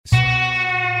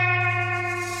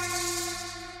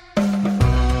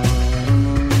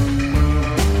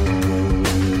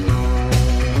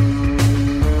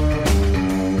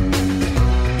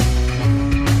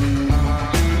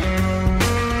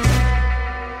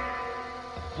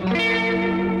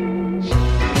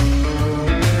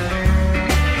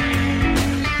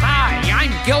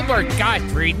Gilbert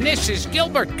Gottfried, and this is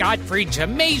Gilbert Gottfried's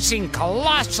amazing,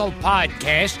 colossal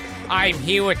podcast. I'm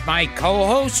here with my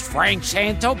co-host, Frank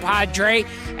Santopadre,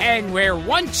 and we're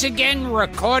once again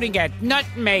recording at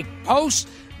Nutmeg Post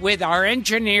with our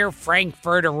engineer, Frank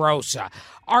Verderosa.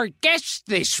 Our guest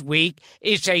this week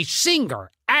is a singer,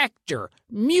 actor,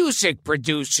 music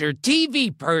producer,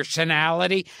 TV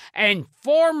personality, and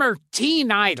former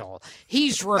teen idol.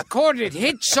 He's recorded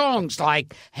hit songs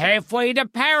like Halfway to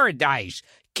Paradise,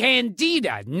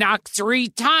 Candida, Knock 3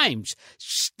 Times,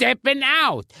 Steppin'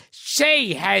 Out,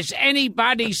 Say, Has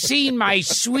Anybody Seen My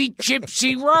Sweet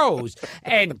Gypsy Rose,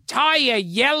 and Tie a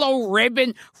Yellow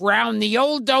Ribbon Round the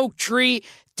Old Oak Tree,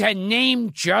 to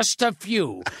name just a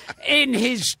few. In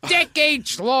his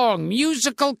decades-long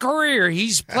musical career,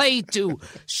 he's played to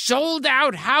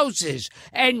sold-out houses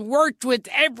and worked with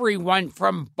everyone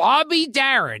from Bobby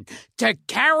Darin to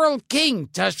Carole King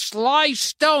to Sly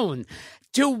Stone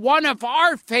to one of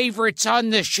our favorites on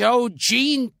the show,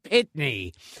 Gene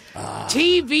Pitney.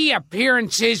 TV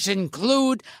appearances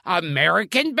include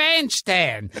American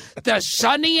Bandstand, The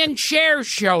Sonny and Cher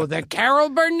Show, The Carol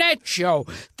Burnett Show,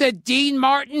 The Dean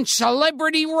Martin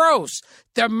Celebrity Roast,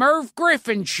 The Merv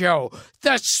Griffin Show,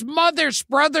 The Smothers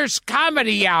Brothers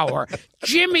Comedy Hour,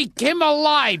 Jimmy Kimmel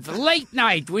Live, Late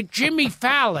Night with Jimmy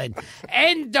Fallon,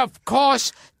 and, of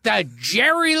course, the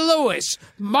Jerry Lewis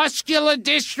Muscular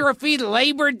Dystrophy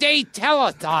Labor Day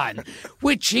Telethon,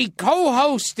 which he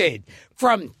co-hosted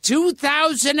from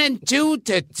 2002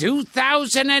 to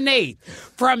 2008,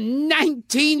 from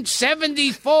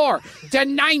 1974 to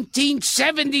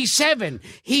 1977.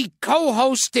 He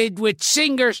co-hosted with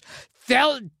singers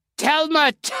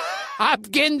Thelma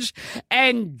Hopkins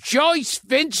and Joyce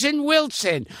Vincent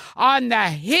Wilson on the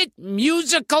hit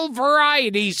musical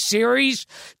variety series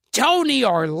Tony,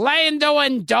 Orlando,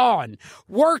 and Dawn,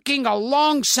 working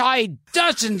alongside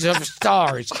dozens of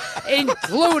stars,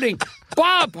 including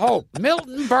Bob Hope,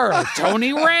 Milton Berle,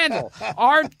 Tony Randall,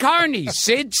 Art Carney,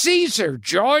 Sid Caesar,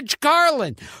 George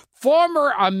Carlin,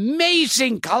 former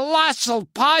amazing colossal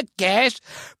podcast,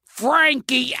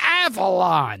 Frankie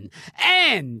Avalon,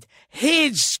 and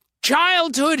his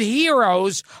childhood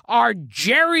heroes are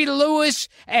Jerry Lewis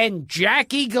and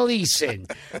Jackie Gleason.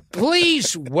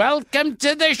 Please welcome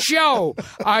to the show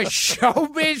a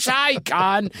showbiz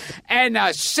icon and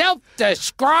a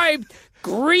self-described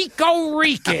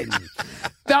Greco-Rican,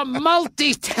 the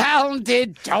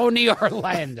multi-talented Tony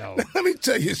Orlando. Let me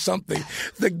tell you something.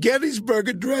 The Gettysburg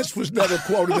Address was never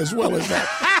quoted as well as that.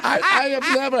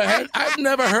 I've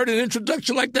never heard an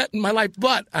introduction like that in my life.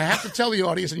 But I have to tell the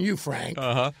audience, and you, Frank,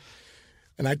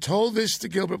 and I told this to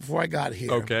Gilbert before I got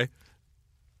here. Okay.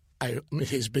 I'm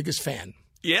his biggest fan.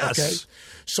 Yes. Okay?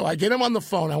 So I get him on the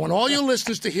phone. I want all your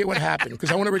listeners to hear what happened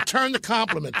because I want to return the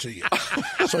compliment to you.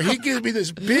 So he gives me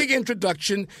this big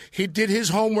introduction. He did his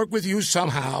homework with you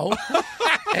somehow.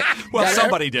 Well,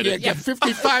 somebody did it. Yeah,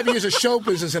 55 years of show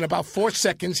business in about 4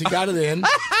 seconds. He got it in.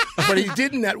 But he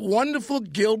did in that wonderful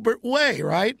Gilbert way,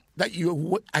 right? That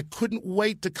I couldn't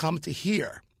wait to come to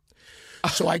hear.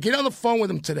 So I get on the phone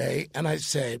with him today, and I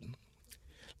said,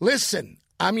 listen,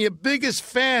 I'm your biggest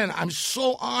fan. I'm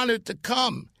so honored to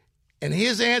come. And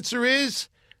his answer is,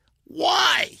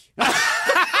 why? Not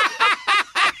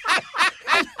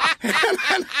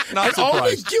and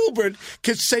only surprised. Gilbert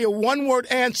can say a one-word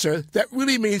answer that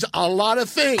really means a lot of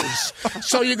things.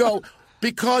 So you go,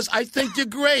 because I think you're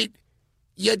great.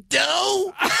 You do?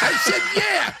 I said,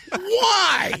 yeah.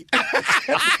 Why?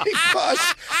 Because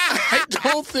I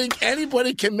don't think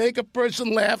anybody can make a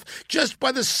person laugh just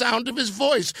by the sound of his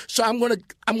voice. So I'm gonna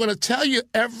tell you,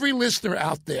 every listener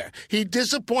out there, he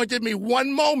disappointed me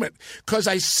one moment because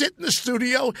I sit in the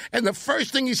studio and the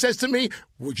first thing he says to me,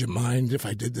 would you mind if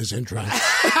I did this intro?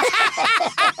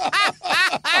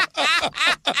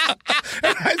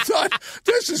 And I thought,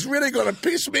 this is really going to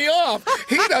piss me off.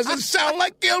 He doesn't sound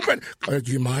like Gilbert.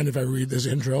 Do you mind if I read this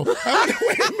intro? Wait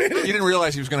a minute. You didn't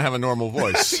realize he was going to have a normal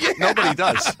voice. Yeah. Nobody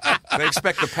does. They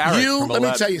expect the parrot. Let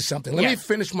me tell you something. Let me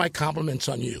finish my compliments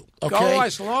on you. Okay? Go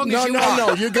as long as you want.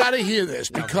 No. You got to hear this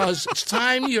because it's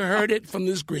time you heard it from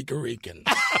this Greco-Rican.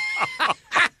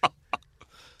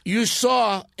 You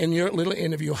saw in your little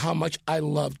interview how much I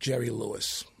love Jerry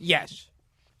Lewis. Yes.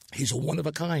 He's a one of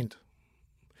a kind.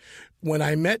 When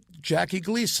I met Jackie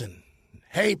Gleason,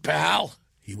 hey, pal,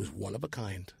 he was one of a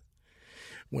kind.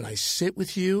 When I sit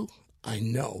with you, I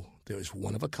know there is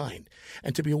one of a kind.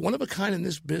 And to be a one of a kind in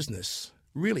this business,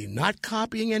 really not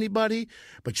copying anybody,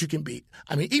 but you can be,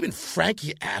 even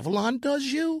Frankie Avalon does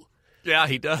you. Yeah,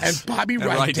 he does. And Bobby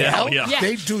Rydell, yeah.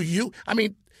 They do you.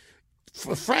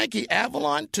 For Frankie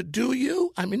Avalon to do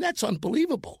you, that's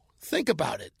unbelievable. Think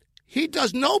about it. He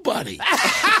does nobody.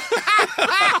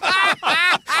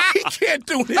 He can't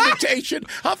do an imitation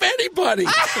of anybody.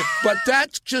 But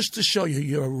that's just to show you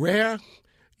you're rare,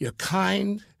 you're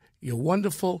kind, you're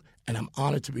wonderful, and I'm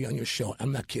honored to be on your show.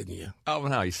 I'm not kidding you. Oh,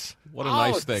 nice. What a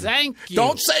nice thing. Thank you.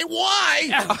 Don't say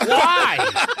why.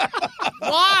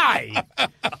 Why?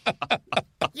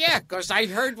 Yeah, because I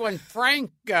heard when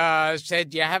Frank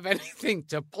said, you have anything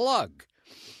to plug?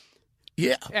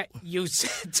 Yeah. You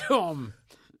said to him.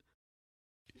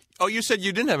 Oh, you said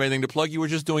you didn't have anything to plug. You were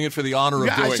just doing it for the honor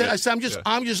of doing it. I said,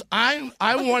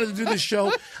 I wanted to do this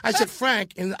show. I said,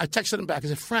 Frank, and I texted him back. I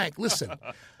said, Frank, listen,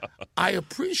 I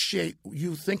appreciate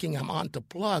you thinking I'm on to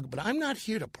plug, but I'm not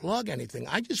here to plug anything.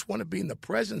 I just want to be in the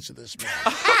presence of this man.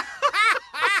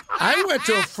 I went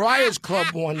to a Friars Club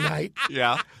one night.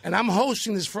 Yeah. And I'm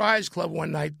hosting this Friars Club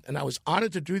one night, and I was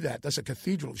honored to do that. That's a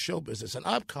cathedral of show business. And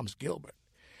up comes Gilbert.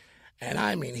 And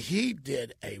I mean, he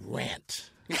did a rant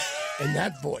in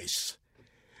that voice.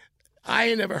 I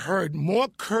ain't never heard more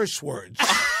curse words.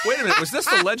 Wait a minute, was this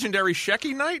the legendary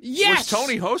Shecky night? Yes. Was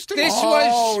Tony hosting? This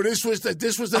was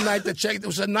the night that Shecky. It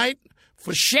was a night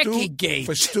for Shecky Gate.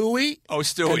 For Stewie. Oh,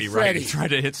 Stewie, and right. Freddie. He tried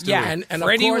to hit Stewie. Yeah, and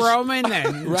Freddie of course, Roman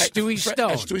and Stewie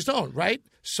Stone. Stewie Stone, right?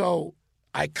 So,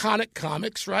 iconic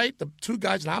comics, right? The two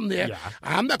guys, and I'm there. Yeah.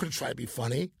 I'm not going to try to be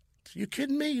funny. You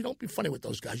kidding me? You don't be funny with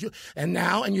those guys.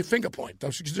 And you finger point.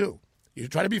 That's what you do. You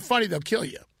try to be funny, they'll kill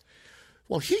you.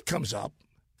 Well, he comes up,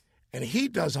 and he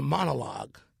does a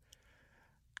monologue.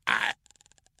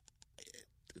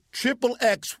 Triple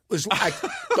X was like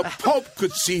the Pope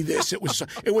could see this. It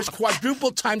was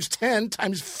quadruple times 10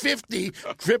 times 50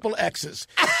 triple X's.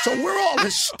 So we're all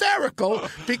hysterical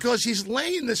because he's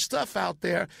laying this stuff out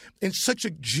there in such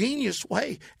a genius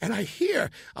way. And I hear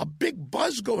a big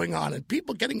buzz going on and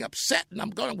people getting upset. And I'm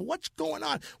going, what's going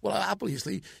on? Well,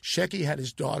 obviously, Shecky had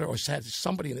his daughter or had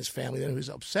somebody in his family that was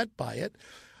upset by it.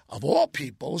 Of all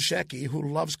people, Shecky, who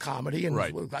loves comedy and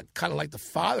was kind of like the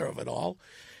father of it all.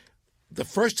 The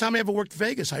first time I ever worked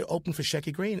Vegas, I opened for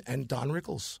Shecky Green and Don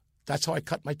Rickles. That's how I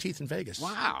cut my teeth in Vegas.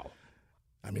 Wow.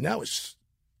 I mean, that was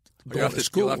You'll have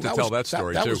to tell that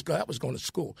story, too. That was going to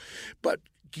school. But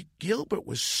Gilbert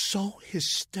was so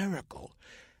hysterical,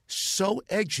 so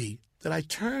edgy, that I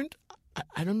turned – I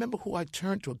don't remember who I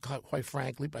turned to, quite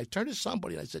frankly, but I turned to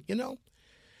somebody and I said,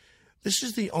 this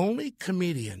is the only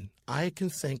comedian I can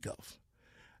think of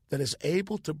that is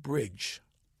able to bridge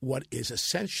what is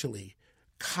essentially –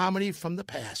 comedy from the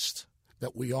past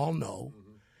that we all know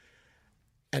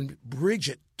and bridge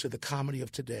it to the comedy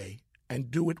of today and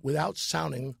do it without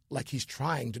sounding like he's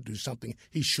trying to do something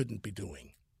he shouldn't be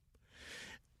doing.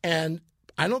 And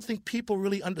I don't think people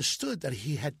really understood that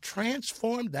he had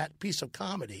transformed that piece of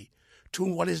comedy to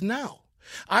what is now.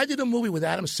 I did a movie with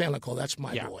Adam Sandler called That's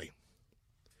My Boy.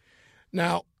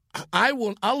 Now,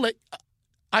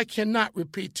 I cannot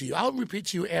repeat to you. I'll repeat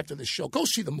to you after the show. Go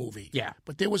see the movie. Yeah.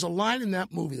 But there was a line in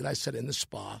that movie that I said in the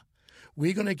spa.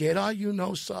 We're going to get our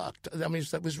sucked. I mean,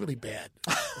 that was really bad.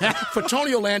 For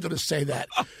Tony Orlando to say that,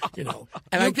 And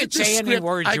I get this script. Any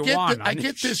words you want. I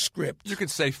get this script. You can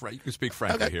say Frank. You can speak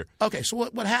frankly here. Okay, so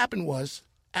what happened was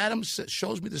Adam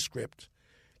shows me the script,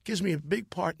 gives me a big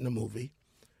part in the movie,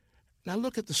 and I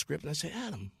look at the script and I say,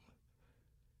 Adam,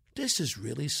 this is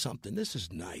really something. This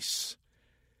is nice.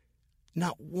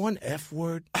 Not one F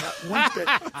word, not one bit.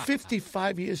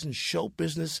 55 years in show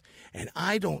business, and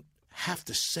I don't have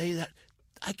to say that.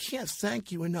 I can't thank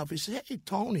you enough. He said, hey,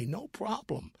 Tony, no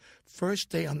problem. First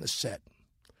day on the set,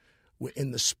 we're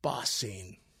in the spa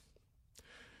scene.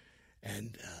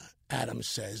 And Adam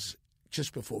says,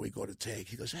 just before we go to take,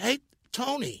 he goes, hey,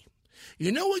 Tony,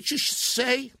 you know what you should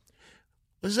say?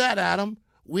 What's that, Adam?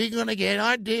 We're going to get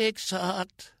our dicks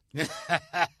sucked. And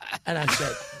I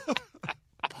said...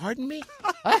 Pardon me?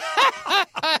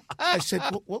 I said,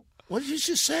 what did you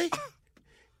just say?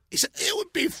 He said, it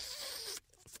would be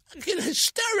fucking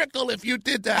hysterical if you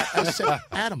did that. I said,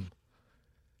 Adam,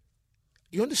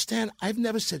 you understand, I've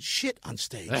never said shit on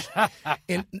stage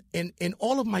in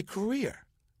all of my career.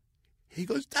 He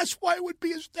goes, that's why it would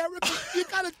be hysterical. You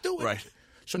got to do it. Right.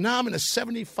 So now I'm in a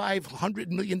 $7,500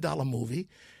 million movie.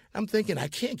 I'm thinking, I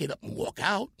can't get up and walk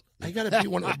out. I got to be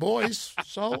one of the boys.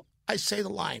 So I say the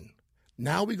line.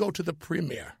 Now we go to the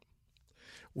premiere.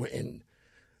 We're in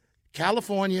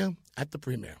California at the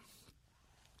premiere.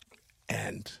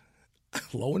 And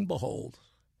lo and behold,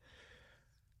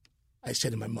 I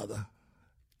said to my mother,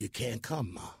 you can't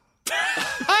come, Ma.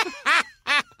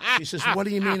 She says, what do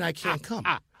you mean I can't come?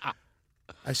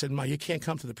 I said, Ma, you can't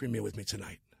come to the premiere with me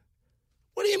tonight.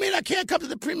 What do you mean I can't come to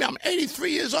the premiere? I'm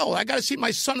 83 years old. I got to see my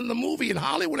son in the movie in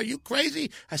Hollywood. Are you crazy?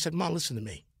 I said, Ma, listen to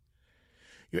me.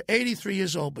 You're 83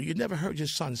 years old, but you never heard your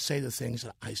son say the things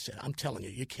that I said. I'm telling you,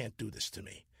 you can't do this to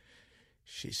me.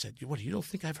 She said, what, you don't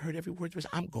think I've heard every word?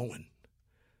 I'm going.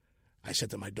 I said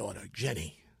to my daughter,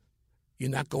 Jenny, you're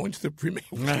not going to the premiere.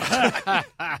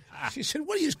 She said,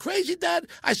 what are you, crazy, Dad?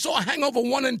 I saw Hangover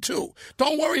 1 and 2.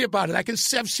 Don't worry about it.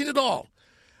 I've seen it all.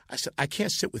 I said, I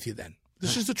can't sit with you then.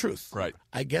 This is the truth. Right.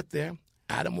 I get there.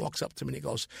 Adam walks up to me and he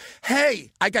goes,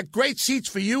 hey, I got great seats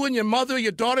for you and your mother,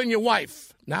 your daughter, and your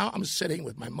wife. Now I'm sitting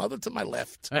with my mother to my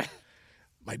left,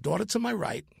 my daughter to my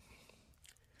right,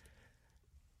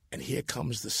 and here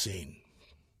comes the scene.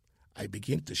 I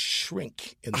begin to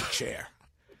shrink in the chair.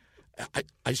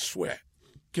 I swear,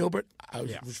 Gilbert, I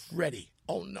was ready.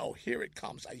 Oh, no, here it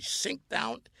comes. I sink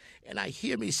down, and I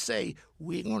hear me say,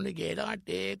 we're going to get our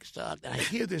dicks sucked. And I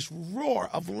hear this roar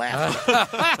of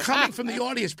laughter coming from the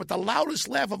audience, but the loudest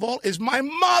laugh of all is my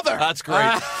mother. That's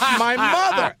great. My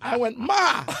mother. I went,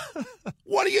 Ma,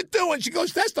 what are you doing? She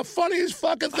goes, that's the funniest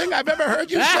fucking thing I've ever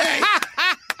heard you say.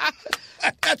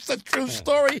 That's the true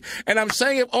story, and I'm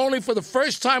saying it only for the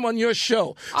first time on your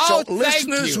show. Oh, so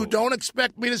listeners you. who don't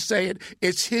expect me to say it,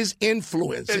 it's his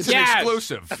influence. It's an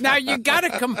exclusive. Now, you got to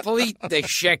complete the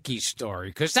Shecky story,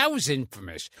 because that was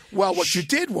infamous. Well, what you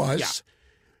did was,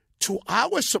 to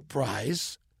our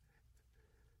surprise,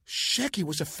 Shecky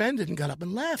was offended and got up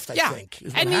and left, I think.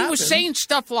 Is what And he happened. was saying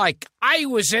stuff like, I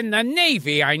was in the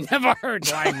Navy. I never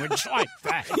heard language like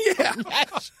that. Yeah.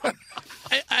 Yes.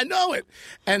 I know it.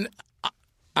 And,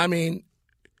 I mean,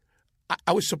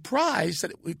 I was surprised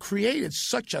that it created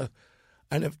such the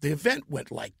event went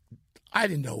like, I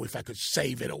didn't know if I could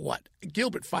save it or what.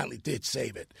 Gilbert finally did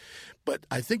save it. But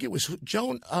I think it was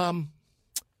Joan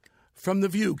from The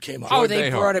View came up. Oh, they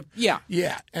brought it. Yeah.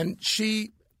 Yeah, and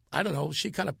she, I don't know,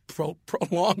 she kind of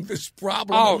prolonged this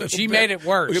problem. a Oh, little she bit. made it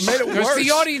worse. It made it Because worse.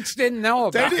 the audience didn't know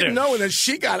about it. They didn't know, and then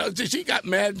she got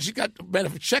mad. She got mad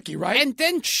at Shecky, right? And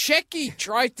then Shecky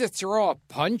tried to throw a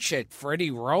punch at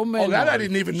Freddie Roman. Oh, that I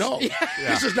didn't even know. Yeah.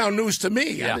 This is now news to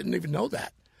me. I didn't even know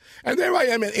that. And there I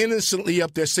am innocently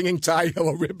up there singing Tie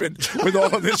Yellow Ribbon with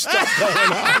all of this stuff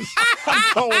going on.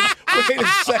 I'm going, wait a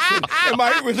second. Am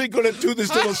I really going to do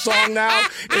this little song now?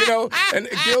 You know, and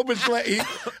Gilbert's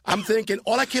I'm thinking,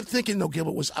 all I kept thinking, though,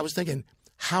 Gilbert, was I was thinking,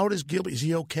 how does Gilbert, is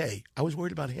he okay? I was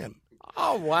worried about him.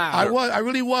 Oh, wow. I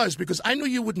really was, because I knew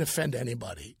you wouldn't offend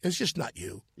anybody. It's just not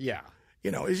you. Yeah. You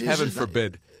know, it's Heaven just not-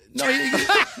 forbid. No,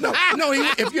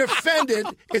 if you're offended,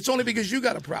 it's only because you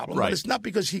got a problem. Right. But it's not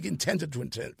because he intended to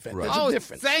offend. Right. There's a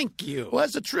difference. Thank you. Well,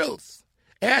 that's the truth.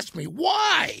 Ask me,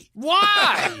 why?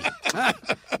 Why?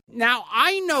 Now,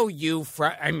 I know you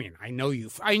from, I know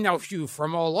you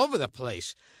from all over the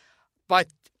place. But,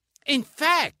 in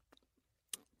fact,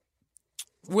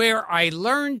 where I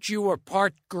learned you were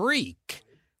part Greek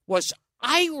was,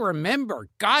 I remember,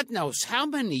 God knows how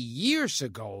many years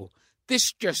ago,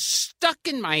 this just stuck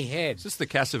in my head. Is this the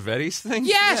Cassavetes thing?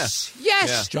 Yes.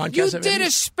 Yeah. John You Cassavetes? did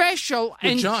a special,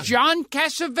 and John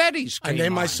Cassavetes I came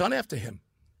named my on. son after him.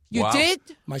 You Wow. did?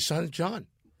 My son, John,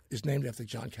 is named after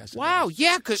John Cassavetes. Wow,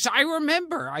 yeah, because I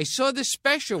remember. I saw the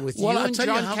special with Well, you I'll and tell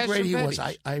John you how great he was.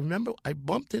 Cassavetes. I remember I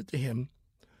bumped into him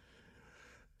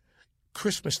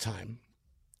Christmas time.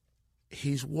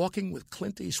 He's walking with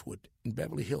Clint Eastwood in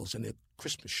Beverly Hills, and they're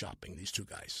Christmas shopping, these two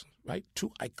guys, right?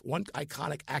 One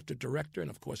iconic actor-director, and,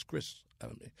 of course,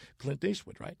 Clint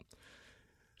Eastwood, right?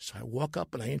 So I walk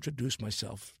up, and I introduce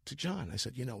myself to John. I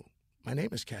said, my name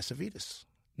is Cassavetes.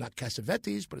 Not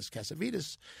Cassavetes, but it's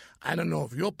Cassavetes. I don't know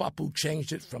if your papu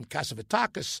changed it from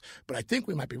Cassavetakis, but I think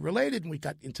we might be related, and we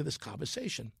got into this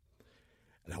conversation.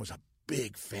 And I was a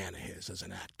big fan of his as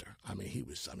an actor. He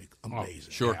was amazing.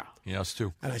 Oh, sure. Yeah, us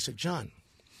too. And I said, John,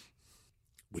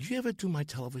 would you ever do my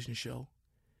television show?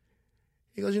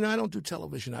 He goes, I don't do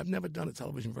television. I've never done a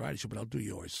television variety show, but I'll do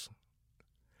yours.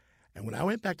 And when I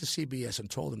went back to CBS and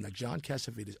told them that John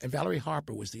Cassavetes, and Valerie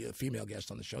Harper was the female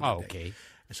guest on the show that day. Okay.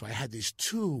 And so I had these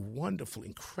two wonderful,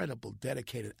 incredible,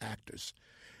 dedicated actors.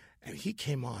 And he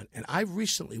came on, and I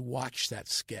recently watched that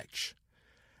sketch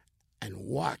and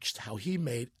watched how he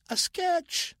made a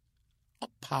sketch a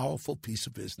powerful piece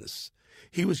of business.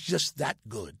 He was just that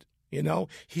good.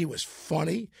 He was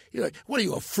funny. What are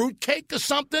you, a fruitcake or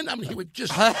something? He would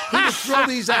throw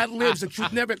these ad-libs that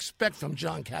you'd never expect from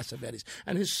John Cassavetes.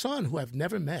 And his son, who I've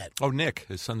never met. Oh, Nick,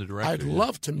 his son, the director. I'd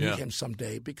love to meet him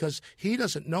someday, because he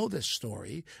doesn't know this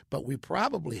story, but we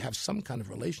probably have some kind of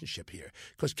relationship here.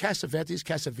 Because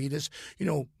Cassavetes,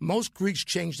 most Greeks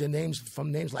changed their names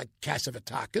from names like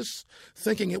Cassavetakis,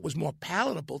 thinking it was more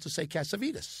palatable to say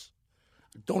Cassavetes.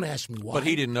 Don't ask me why. But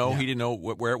he didn't know. Yeah. He didn't know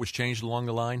where it was changed along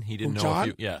the line. He didn't know.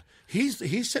 John? He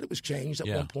said it was changed at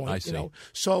one point. I see.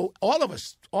 So all of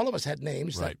us had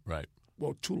names Right.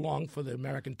 were too long for the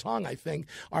American tongue. I think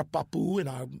our papu and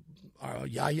our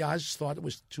yayas thought it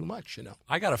was too much, you know.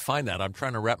 I got to find that. I'm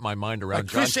trying to wrap my mind around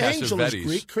John Chris Angel is Cassavetes.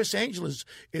 Greek. Chris Angel is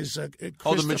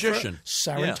the magician.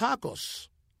 Sarantakos.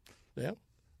 Yeah.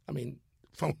 I mean,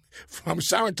 from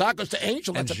Sarantakos to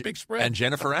Angel, that's a big spread. And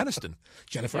Jennifer Aniston.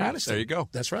 Jennifer Aniston. There you go.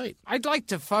 That's right. I'd like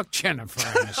to fuck Jennifer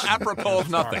Aniston. Apropos of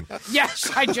nothing. Yes,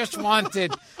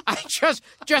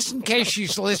 just in case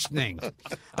she's listening,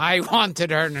 I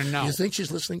wanted her to know. You think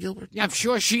she's listening, Gilbert? I'm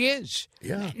sure she is.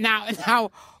 Yeah.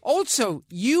 Now, also,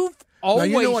 you've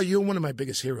always... Now, you know what? You're one of my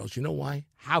biggest heroes. You know why?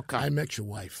 How come? I met your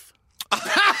wife.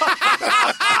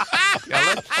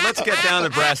 Yeah, let's get down to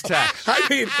brass tacks. I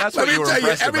mean, That's let what me you were tell you,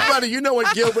 impressed about. everybody, you know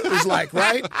what Gilbert was like,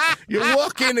 right? You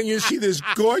walk in and you see this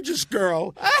gorgeous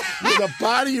girl with a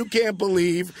body you can't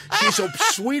believe. She's a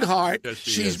sweetheart. Yes,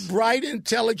 she She's is. bright,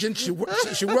 intelligent. She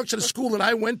works at a school that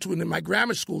I went to in my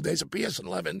grammar school days, at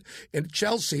PS11 in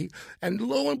Chelsea. And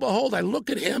lo and behold, I look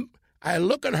at him, I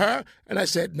look at her, and I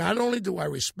said, not only do I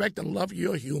respect and love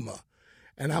your humor,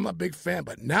 and I'm a big fan,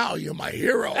 but now you're my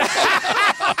hero.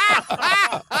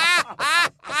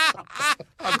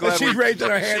 I'm glad She's raising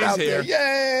her hand she's out here.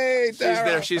 there. Yay, She's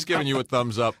there. She's giving you a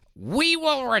thumbs up. We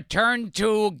will return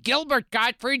to Gilbert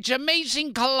Gottfried's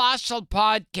Amazing Colossal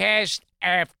podcast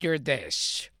after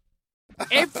this.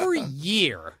 Every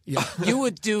year, you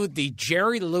would do the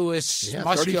Jerry Lewis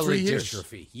muscular 33 years.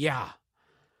 dystrophy. Yeah.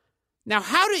 Now,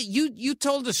 how did you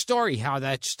told the story how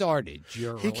that started?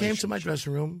 He came to my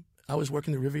dressing room. I was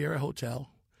working the Riviera Hotel.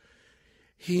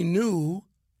 He knew,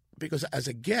 because as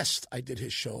a guest, I did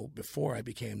his show before I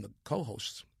became the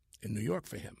co-host in New York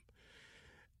for him.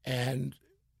 And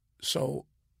so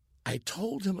I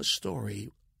told him a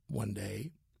story one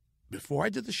day before I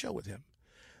did the show with him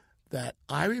that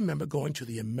I remember going to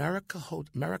the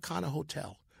Americana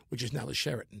Hotel, which is now the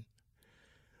Sheraton,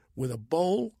 with a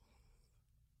bowl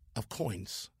of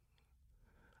coins.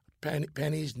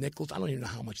 Pennies, nickels, I don't even know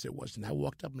how much there was. And I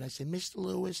walked up and I said, Mr.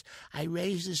 Lewis, I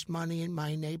raised this money in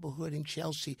my neighborhood in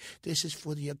Chelsea. This is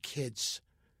for your kids.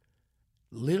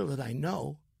 Little did I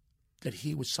know that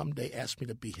he would someday ask me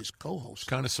to be his co-host.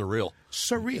 Kind of surreal.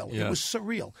 Surreal. Yeah. It was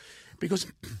surreal. Because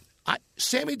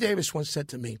Sammy Davis once said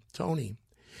to me, Tony,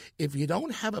 if you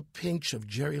don't have a pinch of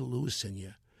Jerry Lewis in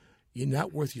you, you're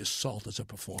not worth your salt as a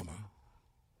performer.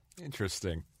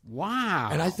 Interesting. Wow.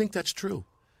 And I think that's true.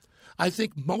 I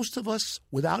think most of us,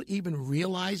 without even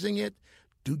realizing it,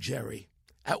 do Jerry.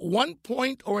 At one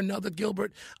point or another,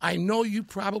 Gilbert, I know you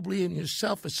probably in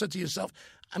yourself have said to yourself,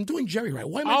 I'm doing Jerry right.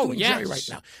 Why am I doing Jerry right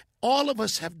now? All of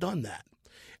us have done that.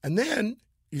 And then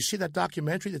you see that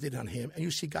documentary that they did on him, and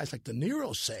you see guys like De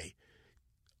Niro say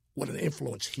what an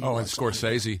influence he was. Oh, and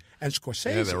Scorsese. And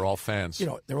Scorsese. Yeah, they're all fans. You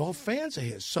know, they're all fans of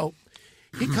his. So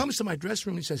he comes to my dressing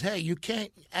room and he says, "Hey, you came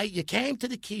to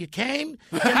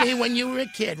me when you were a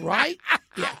kid, right?"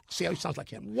 Yeah. See how he sounds like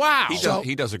him. Wow.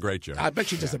 He does a great job. I bet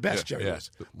he does the best, Jerry. Yeah.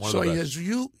 Does. One of So the he best. says,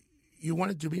 "You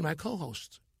wanted to be my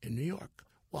co-host in New York."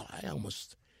 Well,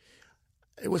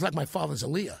 it was like my father's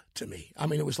Aaliyah to me. I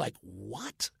mean, it was like,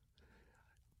 what?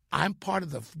 I'm part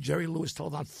of the Jerry Lewis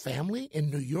Telethon family in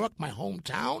New York, my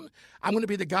hometown. I'm going to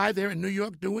be the guy there in New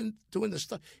York doing this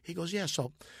stuff. He goes, yeah.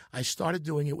 So I started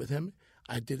doing it with him.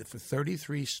 I did it for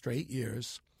 33 straight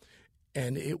years,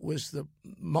 and it was the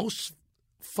most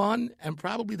fun and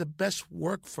probably the best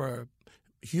work for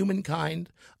humankind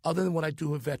other than what I do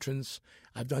with veterans.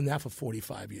 I've done that for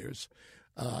 45 years.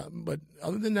 But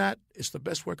other than that, it's the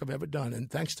best work I've ever done. And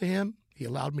thanks to him, he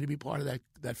allowed me to be part of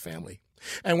that family.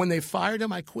 And when they fired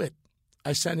him, I quit.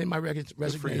 I sent in my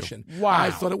resignation. Wow.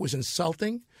 I thought it was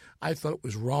insulting. I thought it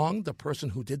was wrong, the person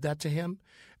who did that to him,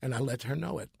 and I let her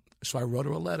know it. So I wrote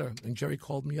her a letter, and Jerry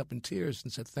called me up in tears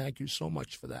and said, "Thank you so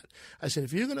much for that." I said,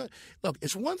 if you're going to – look,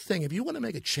 it's one thing. If you want to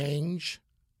make a change,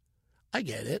 I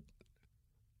get it.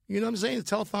 You know what I'm saying? The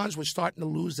telethons were starting to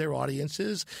lose their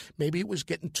audiences. Maybe it was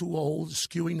getting too old,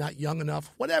 skewing not young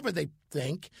enough, whatever they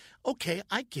think. Okay,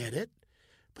 I get it.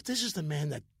 But this is the man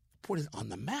that put it on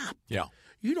the map. Yeah.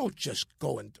 You don't just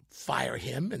go and fire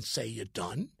him and say you're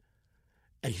done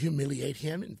and humiliate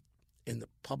him in the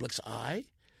public's eye.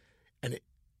 And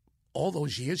all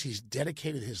those years he's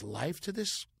dedicated his life to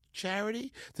this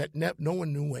charity that no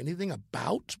one knew anything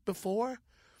about before.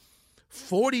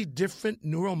 40 different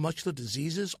neuromuscular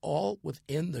diseases, all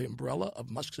within the umbrella of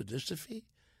muscular dystrophy.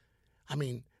 I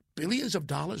mean, billions of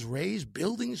dollars raised,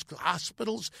 buildings,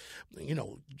 hospitals,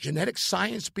 genetic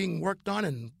science being worked on,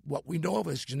 and what we know of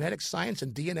as genetic science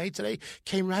and DNA today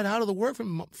came right out of the work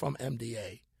from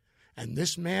MDA. And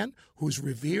this man, who's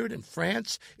revered in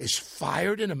France, is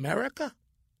fired in America?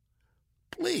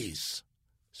 Please.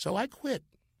 So I quit.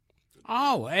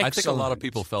 Oh, excellent. I think a lot of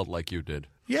people felt like you did.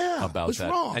 Yeah, about what's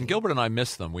that. wrong? And Gilbert and I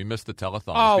miss them. We miss the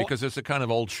telethons Oh. because it's a kind of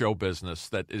old show business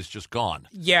that is just gone.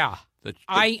 Yeah. That-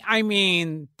 I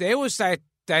mean, there was that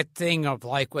thing of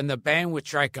like when the band would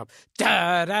strike up,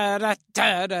 da da da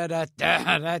da da da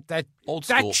da that Old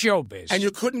school. That showbiz. And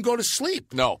you couldn't go to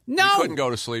sleep. No, No. you couldn't go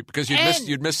to sleep because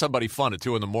you'd miss somebody fun at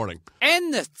 2 a.m.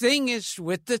 And the thing is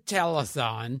with the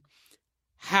telethon,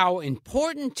 how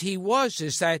important he was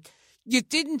is that you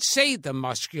didn't say the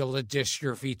muscular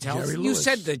dystrophy telethon. Jerry You Lewis.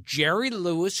 said the Jerry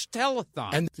Lewis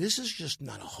telethon. And this is just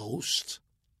not a host.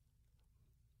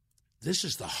 This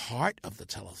is the heart of the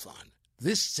telethon.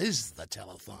 This is the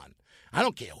telethon. I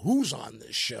don't care who's on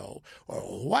this show or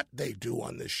what they do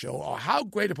on this show or how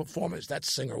great a performance that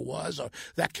singer was or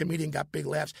that comedian got big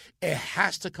laughs. It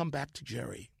has to come back to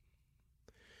Jerry.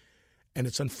 And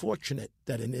it's unfortunate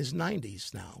that in his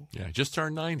 90s now. Yeah, just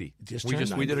turned 90. We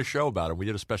 90. did a show about him. We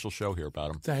did a special show here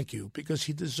about him. Thank you, because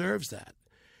he deserves that.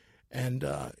 And,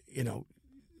 again,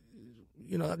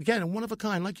 one of a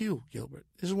kind, like you, Gilbert.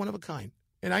 This is one of a kind.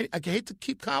 And I hate to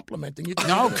keep complimenting you.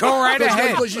 No, go right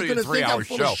ahead. Because you're going to think I'm 3-hour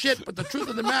full show. of shit. But the truth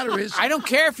of the matter is, I don't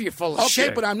care if you're full of shit.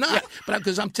 okay, but I'm not. But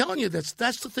because I'm telling you, that's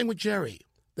the thing with Jerry.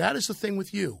 That is the thing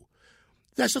with you.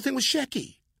 That's the thing with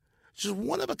Shecky. Just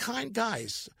one of a kind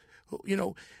guys.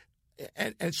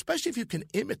 And especially if you can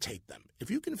imitate them. If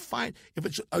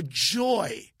it's a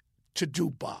joy to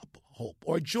do Bob Hope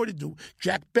or a joy to do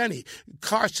Jack Benny.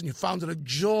 Carson, you found it a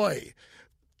joy.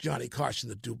 Johnny Carson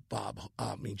to do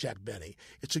Jack Benny.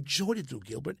 It's a joy to do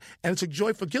Gilbert, and it's a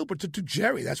joy for Gilbert to do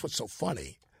Jerry. That's what's so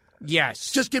funny.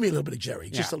 Yes. Just give me a little bit of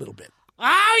Jerry, just a little bit.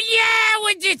 Oh, yeah,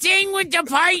 with the thing with the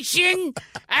patient,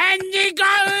 and they're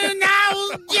going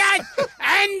out,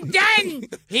 and then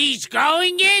he's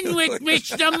going in with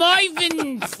Mr.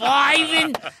 Marvin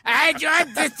Fivin, and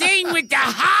the thing with the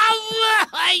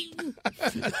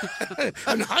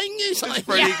And That's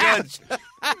pretty good.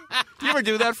 Do you ever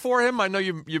do that for him? I know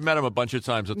you met him a bunch of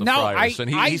times at the Friars, and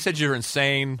he said you're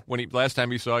insane when last time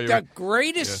he saw you.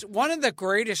 One of the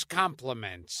greatest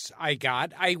compliments I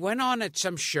got, I went on at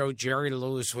some show Jerry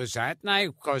Lewis was at, and I,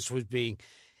 of course, was being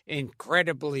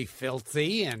incredibly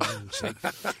filthy and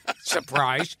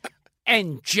surprised.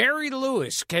 And Jerry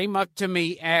Lewis came up to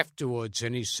me afterwards,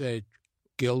 and he said,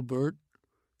 Gilbert,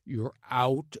 you're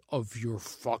out of your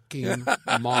fucking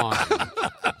mind.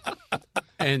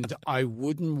 And I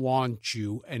wouldn't want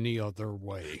you any other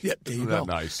way. Yeah, there you Isn't go. that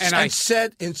nice? And I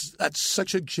said, that's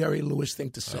such a Jerry Lewis thing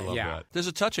to say. I love that. There's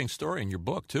a touching story in your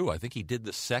book, too. I think he did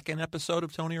the second episode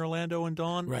of Tony Orlando and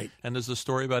Dawn. Right. And there's a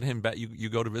story about him. You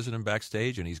go to visit him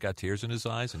backstage, and he's got tears in his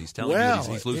eyes, and he's telling you that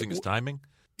he's losing his timing.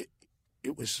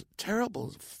 It was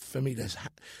terrible for me.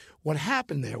 What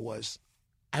happened there was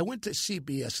I went to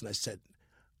CBS, and I said,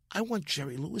 I want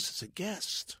Jerry Lewis as a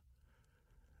guest.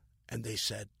 And they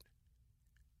said,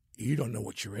 you don't know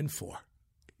what you're in for.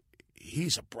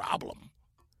 He's a problem.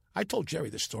 I told Jerry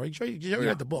the story. Jerry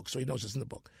read the book, so he knows it's in the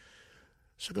book.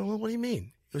 So I go, well, what do you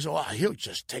mean? He goes, he'll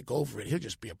just take over it. He'll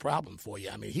just be a problem for you.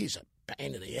 I mean, he's a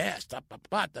pain in the ass.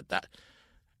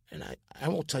 And I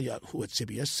won't tell you who at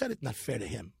CBS said it. Not fair to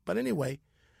him. But anyway,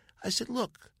 I said,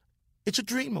 look, it's a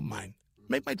dream of mine.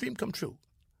 Make my dream come true.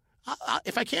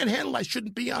 If I can't handle it, I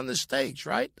shouldn't be on this stage,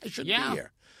 right? I shouldn't be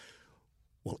here.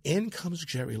 Well, in comes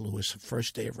Jerry Lewis,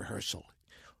 first day of rehearsal,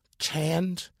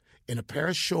 tanned, in a pair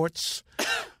of shorts,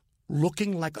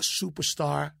 looking like a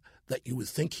superstar that you would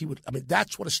think he would. I mean,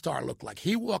 that's what a star looked like.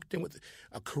 He walked in with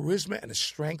a charisma and a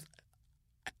strength.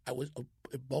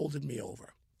 It bolted me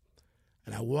over.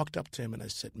 And I walked up to him and I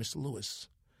said, Mr. Lewis,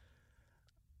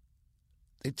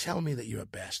 they tell me that you're a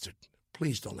bastard.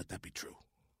 Please don't let that be true.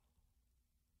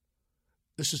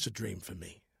 This is a dream for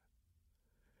me.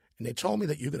 And they told me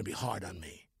that you're going to be hard on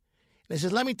me. And I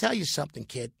said, let me tell you something,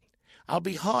 kid. I'll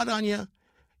be hard on you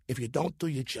if you don't do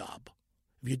your job.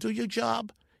 If you do your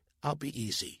job, I'll be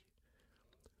easy.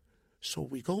 So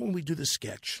we go and we do the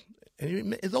sketch.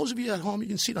 And those of you at home, you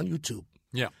can see it on YouTube.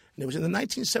 Yeah. And it was in the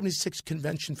 1976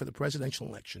 convention for the presidential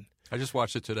election. I just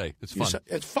watched it today. It's fun.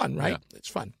 It's fun, right? Yeah. It's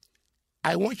fun.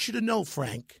 I want you to know,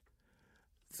 Frank,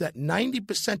 that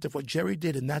 90% of what Jerry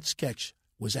did in that sketch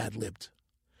was ad-libbed.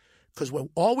 Because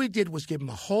all we did was give him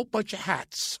a whole bunch of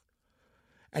hats,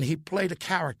 and he played a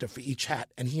character for each hat,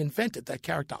 and he invented that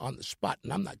character on the spot,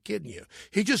 and I'm not kidding you.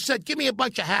 He just said, give me a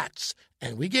bunch of hats,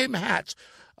 and we gave him hats,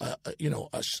 a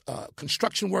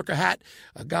construction worker hat,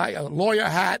 a lawyer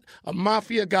hat, a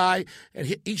mafia guy,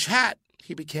 and each hat,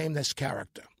 he became this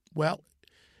character. Well,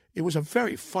 it was a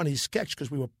very funny sketch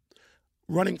because we were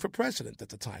running for president at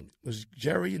the time. It was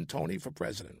Jerry and Tony for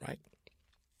president, right?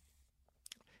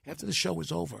 After the show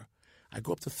was over, I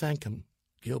go up to thank him,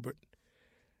 Gilbert,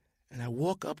 And I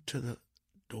walk up to the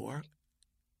door,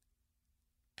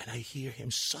 and I hear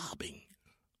him sobbing.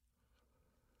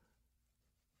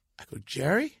 I go,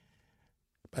 Jerry?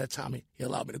 By the time he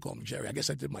allowed me to call him Jerry, I guess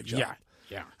I did my job.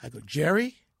 Yeah. I go,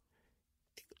 Jerry?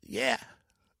 Yeah.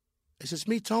 He says,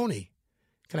 me, Tony.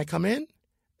 Can I come in?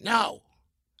 No.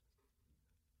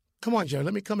 Come on, Jerry,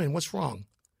 let me come in. What's wrong?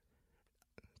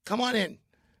 Come on in.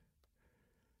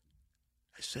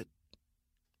 I said,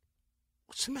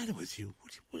 what's the matter with you?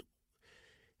 What?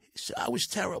 He said, I was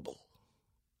terrible.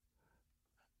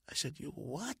 I said, you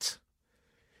what?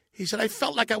 He said, I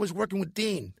felt like I was working with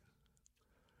Dean.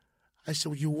 I said,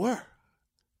 well, you were.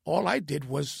 All I did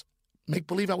was make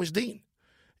believe I was Dean.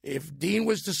 If Dean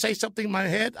was to say something in my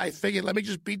head, I figured, let me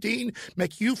just be Dean,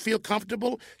 make you feel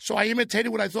comfortable. So I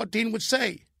imitated what I thought Dean would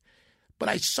say. But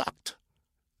I sucked.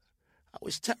 I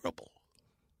was terrible.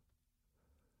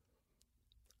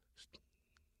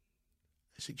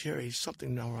 I said, Jerry, there's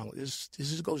something wrong with this.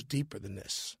 This goes deeper than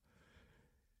this.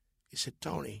 He said,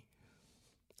 Tony,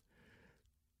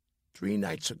 3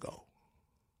 nights ago,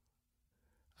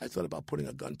 I thought about putting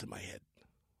a gun to my head.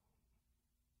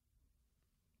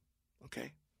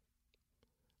 Okay?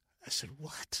 I said,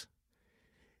 what?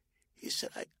 He said,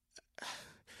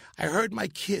 I heard my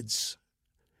kids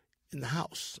in the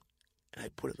house, and I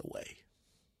put it away.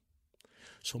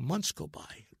 So months go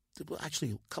by. Well,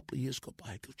 actually, a couple of years go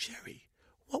by. I go, Jerry,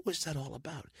 what was that all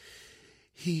about?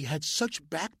 He had such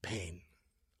back pain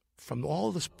from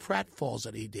all the pratfalls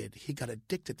that he did. He got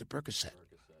addicted to Percocet.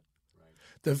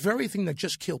 The very thing that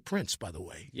just killed Prince, by the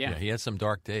way. Yeah, he had some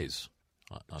dark days.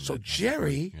 So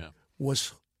Jerry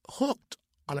was hooked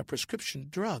on a prescription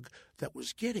drug that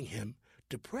was getting him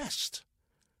depressed.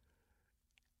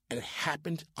 And it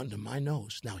happened under my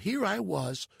nose. Now, here I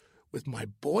was with my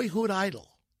boyhood idol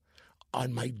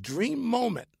on my dream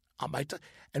moment.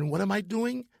 And what am I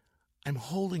doing? I'm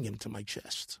holding him to my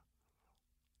chest.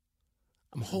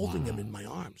 I'm holding him in my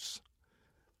arms.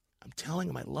 I'm telling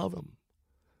him I love him.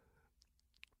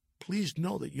 Please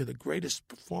know that you're the greatest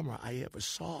performer I ever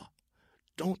saw.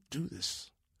 Don't do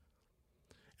this.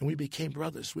 And we became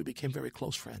brothers. We became very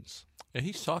close friends. And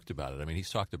he's talked about it. I mean,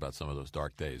 he's talked about some of those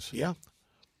dark days. Yeah.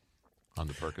 On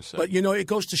the Percocet. But, it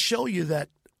goes to show you that,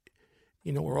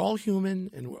 we're all human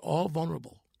and we're all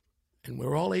vulnerable. And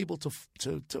we're all able to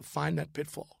find that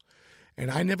pitfall.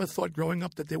 And I never thought growing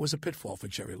up that there was a pitfall for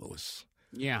Jerry Lewis.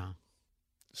 Yeah.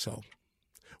 So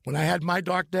when I had my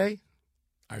dark day,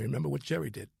 I remember what Jerry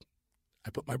did. I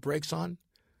put my brakes on,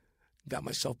 got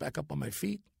myself back up on my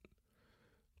feet.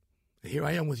 And here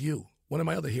I am with you, one of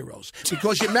my other heroes.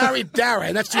 Because you married Dara,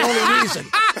 and that's the only reason.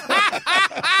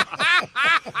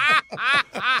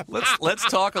 Let's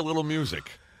talk a little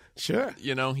music. Sure.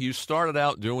 You started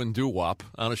out doing doo-wop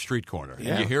on a street corner.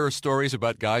 Yeah. And you hear stories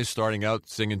about guys starting out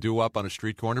singing doo-wop on a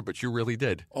street corner, but you really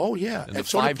did. Oh, yeah. And the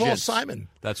so did Paul Gents. Simon.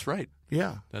 That's right.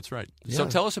 Yeah. That's right. Yeah. So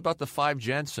tell us about the 5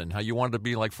 Gents and how you wanted to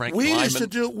be like Frank Lyman. We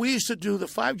used to do the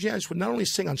 5 Gents would not only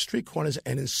sing on street corners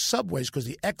and in subways because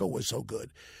the echo was so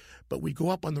good, but we'd go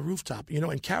up on the rooftop.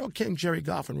 And Carole King, Jerry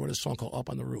Goffin wrote a song called Up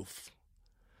on the Roof.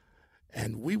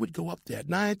 And we would go up there at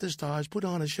night, the stars, put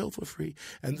on a show for free.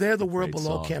 And there the world Great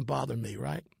below song. can't bother me,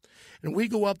 right? And we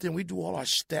go up there and we do all our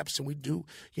steps and we do,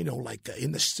 like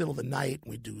In the Still of the Night.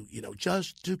 And we do,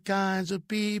 just 2 kinds of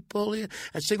people. And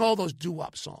sing all those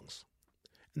doo-wop songs.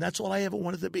 And that's all I ever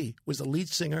wanted to be, was the lead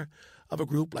singer of a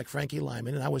group like Frankie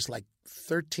Lyman. And I was like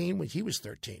 13 when he was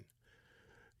 13,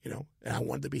 and I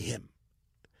wanted to be him.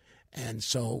 And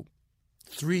so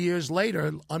 3 years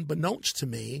later, unbeknownst to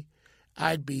me,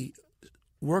 I'd be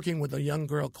working with a young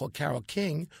girl called Carole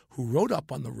King who wrote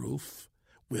Up on the Roof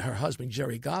with her husband,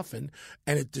 Jerry Goffin,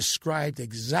 and it described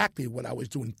exactly what I was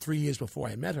doing 3 years before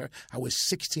I met her. I was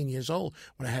 16 years old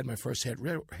when I had my first hit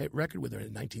record with her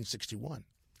in 1961.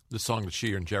 The song that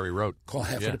she and Jerry wrote. Called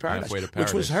Halfway to Paradise, Halfway to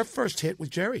Paradise. which was her first hit with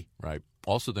Jerry. Right.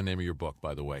 Also the name of your book,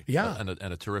 by the way. Yeah. And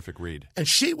a terrific read. And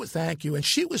she was, thank you, and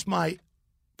she was my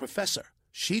professor.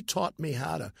 She taught me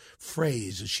how to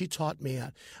phrase, and she taught me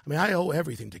I owe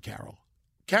everything to Carole.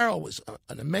 Carole was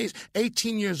an amazing,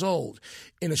 18 years old,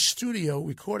 in a studio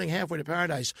recording Halfway to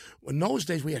Paradise. In those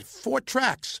days, we had 4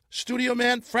 tracks. Studio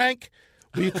man, Frank,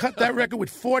 we cut that record with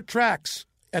 4 tracks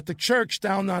at the church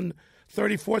down on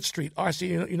 34th Street.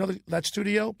 RC, you know that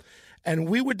studio? And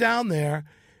we were down there,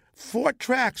 4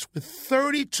 tracks with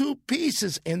 32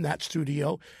 pieces in that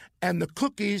studio, and the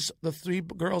Cookies, the 3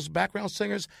 girls, background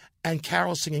singers, and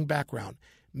Carole singing background.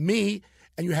 Me,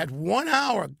 and you had 1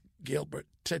 hour, Gilbert,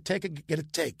 to get a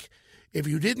take. If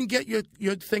you didn't get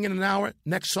your thing in an hour,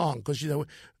 next song, because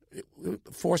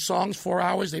 4 songs, 4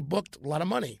 hours, they booked a lot of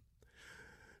money.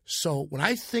 So when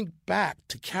I think back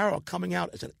to Carol coming out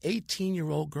as an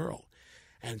 18-year-old girl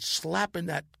and slapping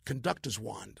that conductor's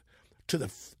wand to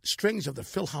the strings of the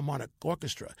Philharmonic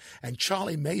Orchestra, and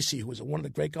Charlie Macy, who was one of the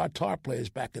great guitar players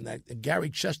back in that, and Gary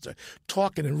Chester,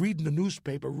 talking and reading the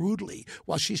newspaper rudely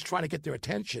while she's trying to get their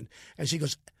attention, and she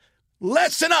goes,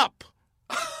 "Listen up."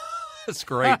 That's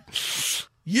great.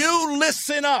 You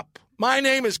listen up. My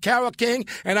name is Carole King,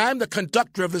 and I'm the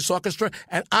conductor of this orchestra,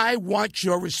 and I want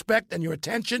your respect and your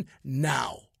attention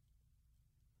now.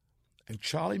 And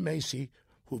Charlie Macy,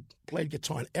 who played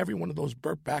guitar in every one of those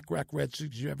Burt Bacharach records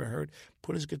you ever heard,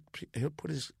 put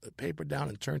his paper down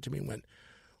and turned to me and went,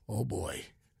 "Oh, boy,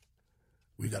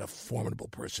 we got a formidable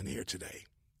person here today."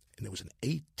 And there was an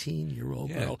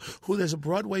 18-year-old girl who there's a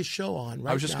Broadway show on right now.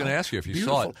 I was just going to ask you if you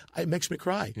Beautiful. saw it. It makes me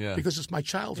cry because it's my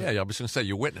childhood. Yeah, I was going to say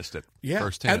you witnessed it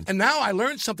firsthand. And now I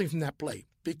learned something from that play,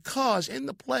 because in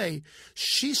the play,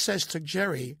 she says to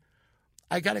Jerry,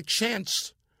 "I got a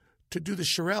chance to do the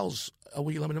Shirelles,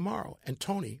 Will You Love Me Tomorrow?" and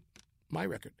Tony, my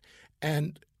record.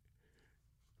 And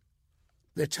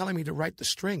they're telling me to write the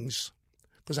strings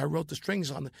because I wrote the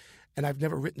strings on and I've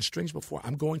never written strings before.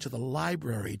 I'm going to the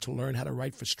library to learn how to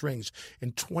write for strings.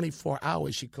 In 24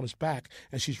 hours, she comes back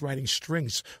and she's writing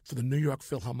strings for the New York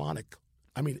Philharmonic.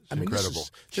 I mean, incredible.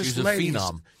 She's a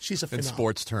phenom. She's a phenom in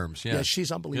sports terms. Yeah,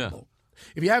 she's unbelievable. Yeah.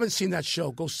 If you haven't seen that show,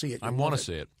 go see it. I want to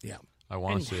see it. Yeah, I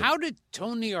want to see it. How did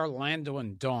Tony, Orlando,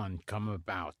 and Dawn come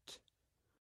about?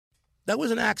 That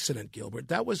was an accident, Gilbert.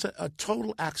 That was a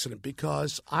total accident,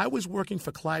 because I was working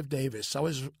for Clive Davis. I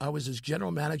was his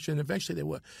general manager, and eventually they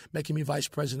were making me vice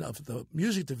president of the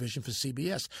music division for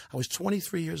CBS. I was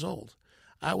 23 years old.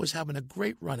 I was having a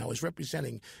great run. I was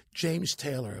representing James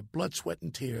Taylor, Blood, Sweat,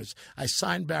 and Tears. I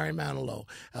signed Barry Manilow,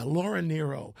 Laura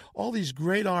Nyro, all these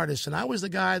great artists, and I was the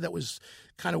guy that was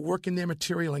kind of working their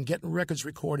material and getting records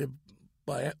recorded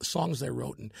by songs they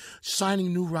wrote and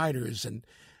signing new writers.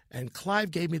 And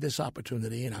Clive gave me this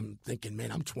opportunity, and I'm thinking, man,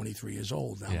 I'm 23 years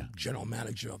old. Now I'm general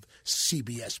manager of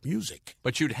CBS Music.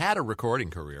 But you'd had a recording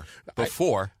career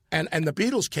before. And the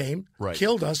Beatles came,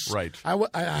 killed us. Right.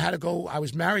 I had to go. I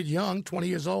was married young, 20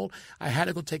 years old. I had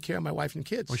to go take care of my wife and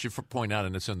kids. We should point out,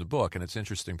 and it's in the book, and it's an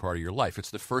interesting part of your life.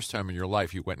 It's the first time in your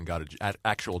life you went and got an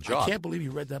actual job. I can't believe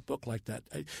you read that book like that.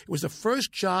 It was the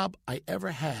first job I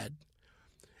ever had,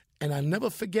 and I'll never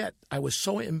forget. I was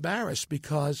so embarrassed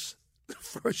because the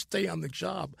first day on the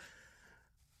job,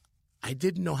 I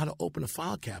didn't know how to open a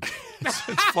file cabinet.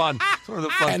 It's fun. It's one of the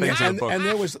fun things in the book. And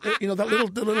there was, the little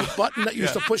button that you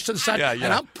used to push to the side. Yeah.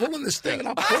 And I'm pulling this thing, and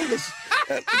I'm pulling this,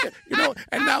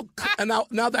 and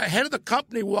now the head of the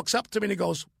company walks up to me and he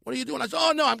goes, "What are you doing?" I said,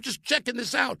 "Oh no, I'm just checking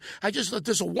this out. I just thought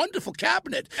this is a wonderful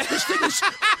cabinet. This thing is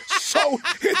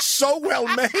it's so well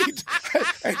made."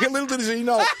 And little did he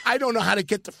know, I don't know how to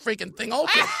get the freaking thing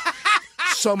open.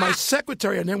 So my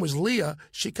secretary, her name was Leah,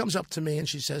 she comes up to me and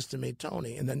she says to me,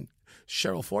 "Tony," and then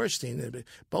Cheryl Feuerstein,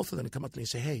 both of them come up to me and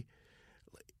say, "Hey,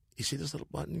 you see this little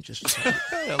button? Just learn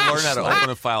how to open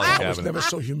a file cabinet." I was never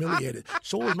so humiliated.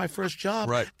 So it was my first job.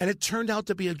 Right. And it turned out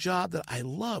to be a job that I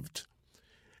loved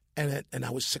and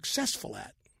I was successful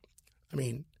at. I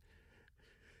mean,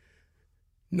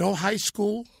 no high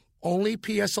school, only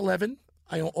PS11.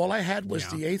 All I had was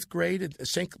the 8th grade at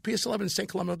PS11 St.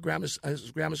 Columbia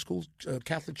Grammar School,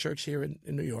 Catholic Church here in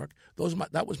New York.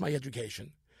 That was my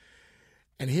education.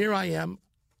 And here I am,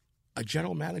 a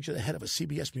general manager, the head of a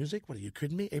CBS Music. What, are you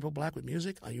kidding me? April Black with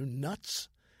music? Are you nuts?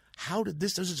 How did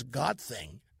this is a God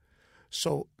thing.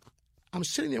 So I'm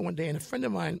sitting there one day, and a friend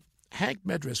of mine, Hank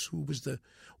Medris, who was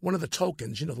one of the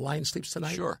tokens, The Lion Sleeps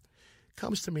Tonight,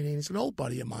 comes to me, and he's an old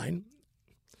buddy of mine.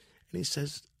 And he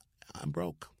says, "I'm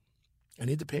broke. I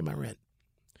need to pay my rent."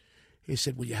 He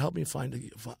said, "Will you help me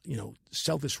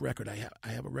sell this record? I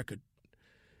have a record.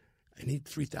 I need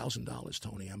 $3,000,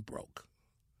 Tony. I'm broke."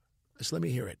 I said, "Let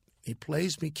me hear it." He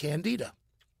plays me Candida.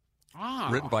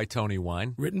 Written by Tony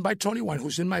Wine. Written by Tony Wine,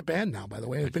 who's in my band now, by the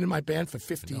way. He's been in my band for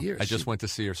 50 years. I just went to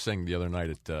see her sing the other night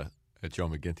at Joe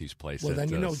McGinty's place. Well, then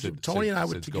Tony and I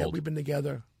were together. We've been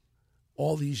together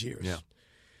all these years. Yeah.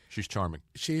 She's charming.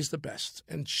 She's the best,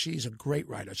 and she's a great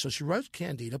writer. So she wrote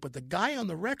Candida, but the guy on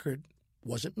the record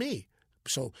wasn't me.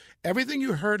 So everything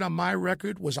you heard on my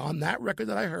record was on that record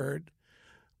that I heard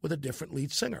with a different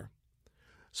lead singer.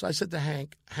 So I said to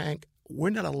Hank, we're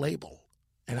not a label,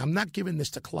 and I'm not giving this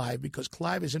to Clive because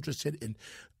Clive is interested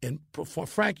in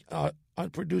Frank, a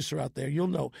producer out there, you'll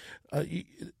know,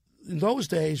 in those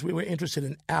days we were interested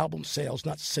in album sales,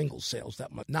 not single sales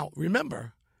that much. Now,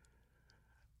 remember,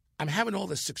 I'm having all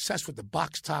this success with the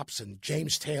box tops and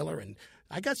James Taylor, and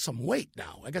I got some weight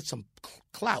now. I got some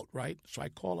clout, right? So I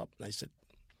call up and I said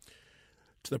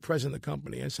to the president of the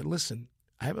company, I said, "Listen,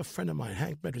 I have a friend of mine,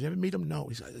 Hank Medras. You ever meet him? No.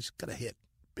 He's got a hit,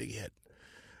 big hit.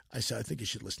 I said, I think you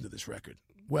should listen to this record.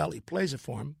 Well, he plays it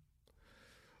for him.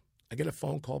 I get a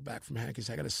phone call back from Hank. He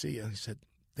said, I got to see you. He said,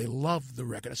 they love the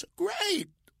record. I said, great.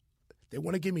 They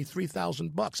want to give me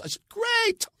 $3,000. I said,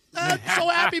 great. I'm so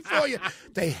happy for you.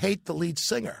 They hate the lead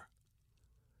singer.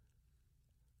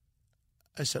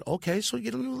 I said, okay, so you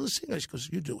get a new lead singer. He goes,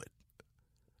 you do it.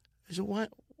 I said,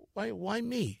 why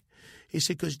me? He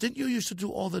said, because didn't you used to do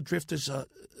all the Drifters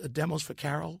demos for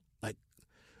Carol? Like,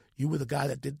 you were the guy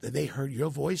that they heard your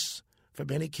voice for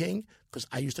Benny King? Because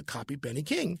I used to copy Benny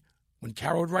King. When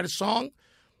Carol would write a song,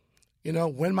 you know,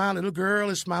 When My Little Girl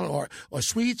is Smiling, or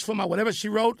Sweets for My, whatever she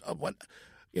wrote, I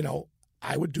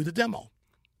would do the demo.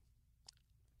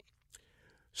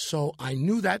 So I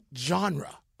knew that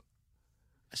genre.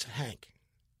 I said, Hank,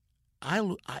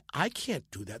 I can't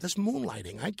do that. That's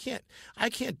moonlighting. I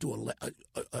can't do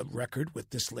a record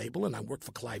with this label, and I work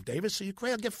for Clive Davis. So you're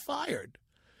crazy. I'll get fired.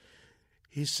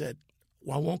 He said,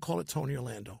 well, I won't call it Tony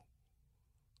Orlando.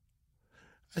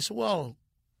 I said, well,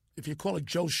 if you call it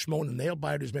Joe Schmo and the Nail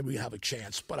Biters, maybe we have a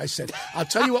chance. But I said, I'll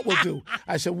tell you what we'll do.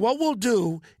 I said, what we'll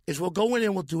do is we'll go in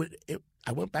and we'll do it.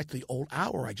 I went back to the old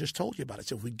hour I just told you about. I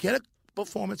said, if we get a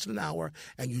performance in an hour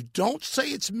and you don't say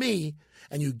it's me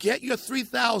and you get your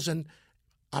 $3,000,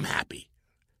 I'm happy.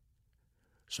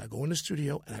 So I go in the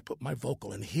studio and I put my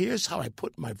vocal, and here's how I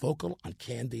put my vocal on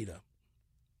Candida.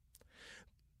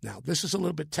 Now, this is a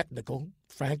little bit technical.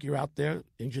 Frank, you're out there,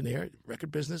 engineer,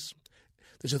 record business.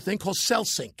 There's a thing called cell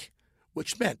sync,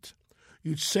 which meant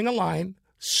you'd sing a line,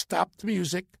 stop the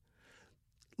music,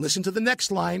 listen to the next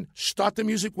line, start the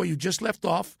music where you just left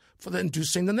off, for then to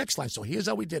sing the next line. So here's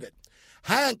how we did it.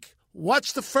 Hank,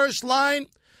 what's the first line?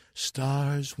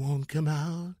 Stars won't come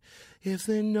out if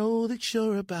they know that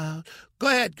you're about. Go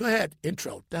ahead.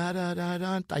 Intro. Da da da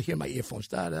da. I hear my earphones.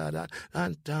 Da da da.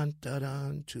 Dun dun da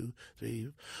dun. 2, 3.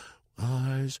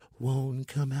 Stars won't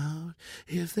come out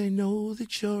if they know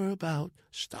that you're about.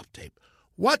 Stop tape.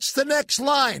 What's the next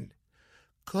line?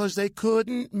 'Cause they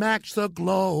couldn't match the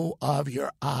glow of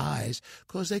your eyes.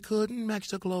 'Cause they couldn't match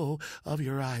the glow of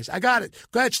your eyes. I got it.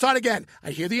 Go ahead, start again.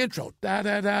 I hear the intro.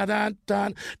 Da-da-da-da-da,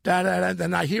 da-da-da.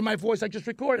 Then I hear my voice I just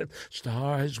recorded.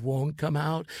 Stars won't come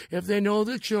out if they know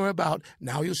that you're about.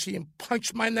 Now you'll see him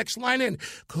punch my next line in.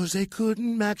 'Cause they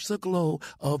couldn't match the glow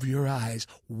of your eyes.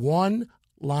 One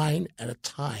line at a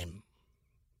time.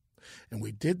 And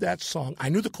we did that song. I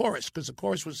knew the chorus because the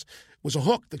chorus was a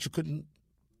hook that you couldn't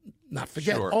not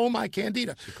forget. Sure. Oh, my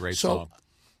Candida. It's a great song.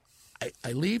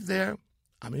 I leave there.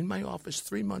 I'm in my office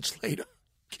 3 months later.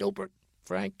 Gilbert,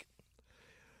 Frank,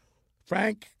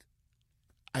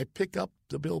 I pick up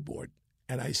the billboard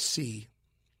and I see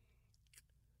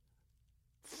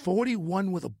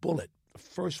 41 with a bullet the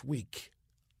first week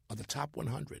of the top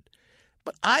 100.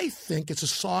 But I think it's a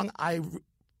song I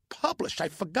published. I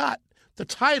forgot the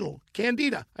title,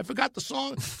 Candida. I forgot the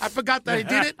song. I forgot that I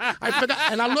did it. I forgot.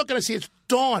 And I look and I see it's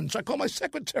Dawn. So I call my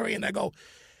secretary and I go,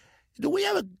 do we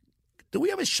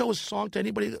ever show a song to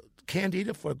anybody,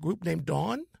 Candida, for a group named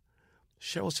Dawn?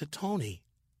 Cheryl said, Tony,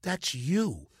 that's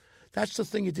you. That's the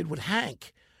thing you did with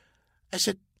Hank. I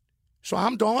said, so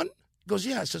I'm Dawn? He goes,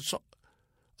 yeah. I said, so,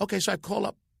 okay. So I call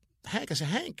up Hank. I said,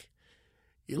 Hank,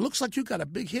 it looks like you got a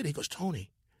big hit. He goes, Tony,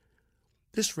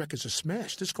 this record's a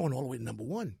smash. This is going all the way to number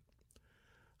 1.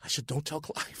 I said, don't tell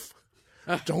Clive.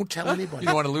 Don't tell anybody. You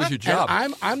don't want to lose your job.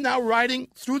 And I'm now riding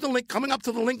through coming up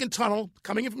to the Lincoln Tunnel,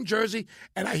 coming in from Jersey,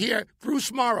 and I hear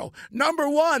Bruce Morrow, number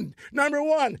one.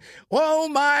 Oh,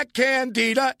 my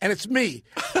Candida. And it's me.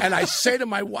 And I say to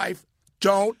my wife,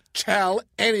 don't tell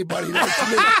anybody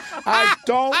that's me. I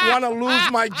don't want to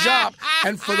lose my job.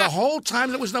 And for the whole time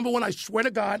that it was number 1, I swear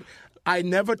to God, I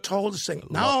never told the singer.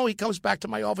 No, he comes back to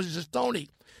my office and says, Tony,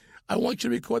 I want you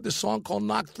to record this song called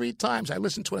Knock 3 Times. I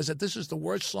listened to it. I said, this is the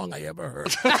worst song I ever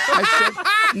heard.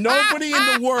 I said, nobody in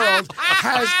the world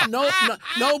has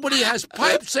nobody has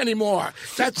pipes anymore.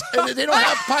 They don't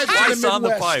have pipes in the Midwest. Twice on the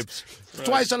pipes. Right.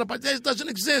 Twice on the pipes. It doesn't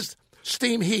exist.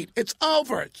 Steam heat. It's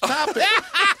over. Stop it.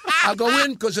 I'll go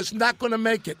in because it's not going to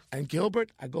make it. And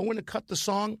Gilbert, I go in to cut the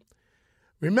song.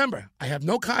 Remember, I have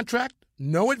no contract,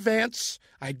 no advance.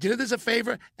 I did it as a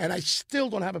favor, and I still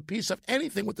don't have a piece of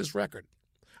anything with this record.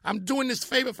 I'm doing this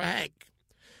favor for Hank.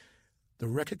 The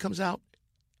record comes out,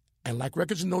 and like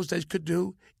records in those days could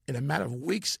do, in a matter of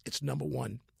weeks, it's number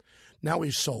 1. Now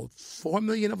we've sold 4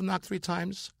 million of Knock 3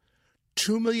 Times,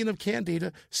 2 million of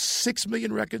Candida, 6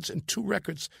 million records, and 2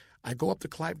 records. I go up to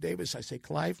Clive Davis. I say,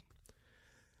 Clive,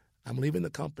 I'm leaving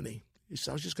the company. He said,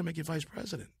 I was just going to make you vice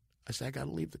president. I said, I got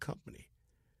to leave the company.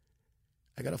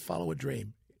 I got to follow a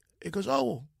dream. He goes,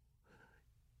 oh,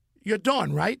 you're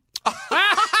Dawn, right?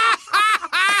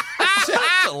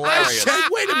 hilarious. I said,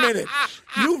 wait a minute.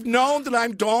 You've known that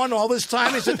I'm Dawn all this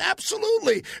time? He said,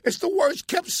 absolutely. It's the worst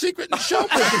kept secret in show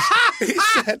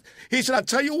business. He said, I'll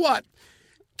tell you what.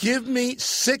 Give me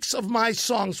 6 of my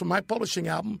songs from my publishing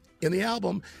album in the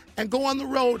album and go on the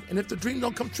road. And if the dream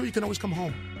don't come true, you can always come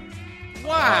home.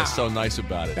 Wow. That's so nice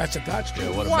about it. That's a God's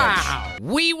truth. What a Wow.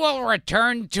 We will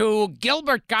return to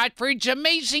Gilbert Gottfried's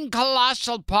amazing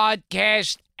colossal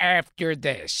podcast after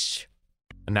this.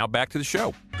 And now back to the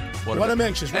show. What a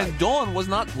mention. And Dawn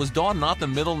was Dawn not the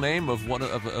middle name of one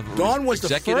of Dawn was the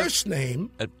executive first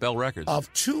name at Bell Records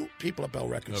of 2 people at Bell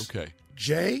Records. Okay.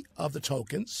 Jay of the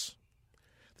Tokens,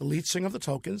 the lead singer of the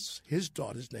Tokens, his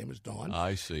daughter's name was Dawn.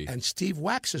 I see. And Steve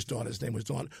Wax's daughter's name was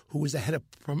Dawn, who was the head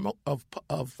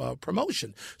of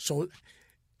promotion. So,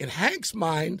 in Hank's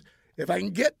mind, if I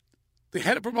can get the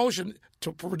head of promotion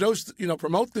to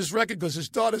promote this record because his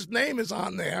daughter's name is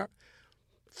on there,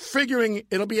 figuring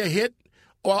it'll be a hit,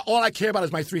 all I care about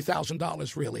is my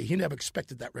 $3,000. Really, he never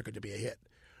expected that record to be a hit.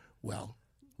 Well,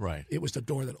 right. It was the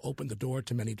door that opened the door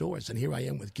to many doors, and here I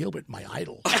am with Gilbert, my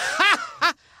idol.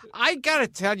 I got to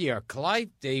tell you, Clive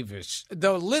Davis,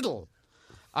 the little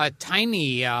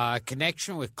tiny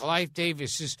connection with Clive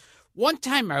Davis is one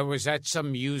time I was at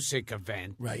some music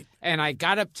event. Right. And I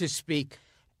got up to speak.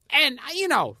 And,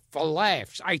 for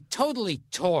laughs, I totally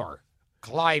tore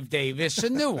Clive Davis a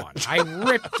new one. I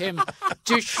ripped him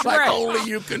to shreds. Like only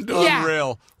you can do. Yeah.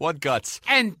 Unreal. What guts.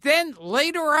 And then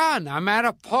later on, I'm at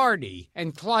a party,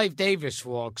 and Clive Davis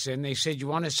walks in. They said, you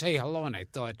want to say hello? And I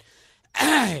thought,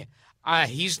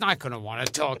 he's not going to want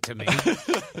to talk to me.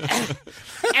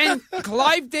 And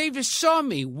Clive Davis saw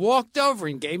me, walked over,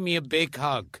 and gave me a big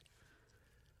hug.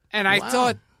 And I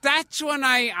thought, that's when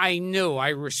I knew I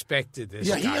respected this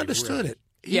guy. Yeah, he understood it.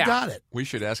 He Yeah. got it. We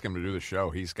should ask him to do the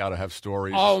show. He's got to have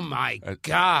stories. Oh, my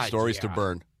God. Stories to yeah.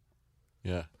 burn.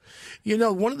 Yeah.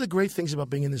 One of the great things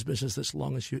about being in this business this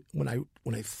long is when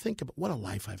I think about what a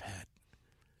life I've had.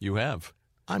 You have.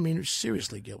 I mean,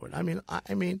 seriously, Gilbert. I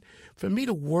mean, for me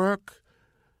to work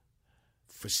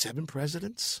for 7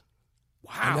 presidents,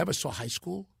 Wow. I never saw high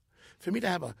school. For me to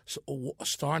have a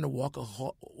star in the Walk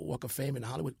of Fame in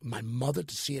Hollywood, my mother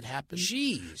to see it happen.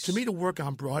 Jeez. To me to work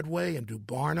on Broadway and do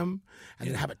Barnum and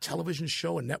then have a television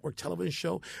show, a network television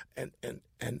show,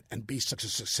 and be such a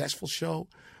successful show.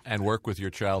 And work with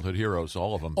your childhood heroes,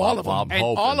 all of them. All of them. Bob And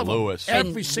Hope all and of them. Lewis.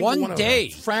 Every single one one of day.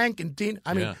 them. Frank and Dean.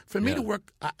 I mean, Yeah, for me yeah. to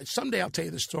work, someday I'll tell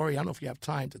you the story. I don't know if you have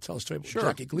time to tell a story about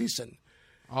Jackie Gleason.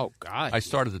 Oh, God. I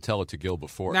started to tell it to Gil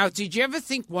before. Now, did you ever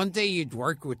think one day you'd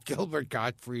work with Gilbert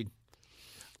Gottfried?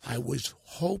 I was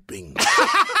hoping.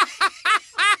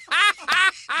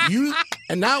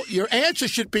 And now your answer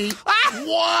should be,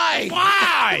 why?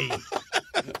 Why?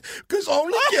 Because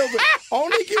only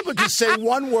Gilbert can say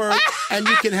one word, and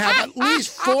you can have at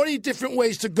least 40 different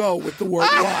ways to go with the word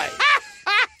why.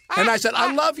 And I said,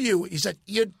 I love you. He said,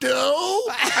 you do?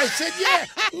 I said, yeah.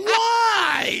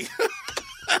 Why?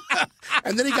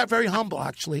 And then he got very humble,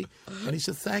 actually. And he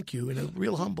said, thank you, in a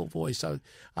real humble voice on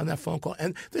that phone call.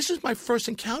 And this is my first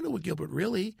encounter with Gilbert,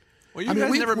 really. Well, you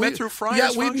guys never met through Friars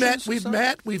Yeah, functions we've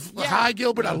met. Hi,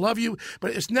 Gilbert, I love you.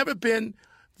 But it's never been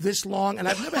this long, and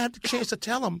I've never had the chance to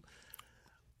tell him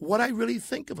what I really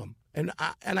think of him. And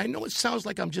I know it sounds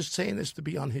like I'm just saying this to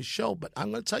be on his show, but I'm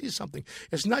going to tell you something.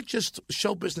 It's not just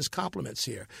show business compliments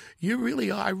here. You really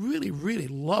are. I really, really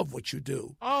love what you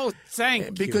do. Oh, thank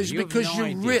you. Because you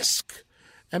risk.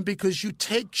 And because you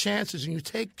take chances and you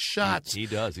take shots. He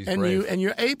does. He's and brave. And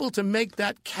you're able to make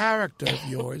that character of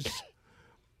yours.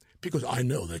 Because I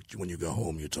know that when you go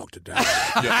home, you talk to Dad.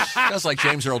 Yeah, that's like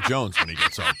James Earl Jones when he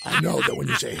gets home. I know that when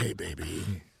you say, hey, baby,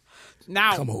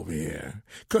 Now, come over here.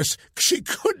 Because it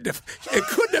couldn't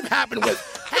have happened with,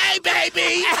 hey,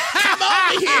 baby, come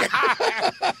over here.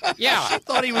 yeah. I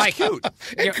thought he was cute.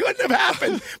 It couldn't have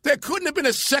happened. There couldn't have been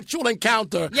a sexual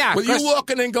encounter with you 'cause-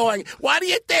 walking in going, what do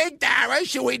you think, Dara?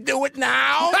 Should we do it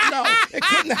now? No, it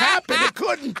couldn't happen. It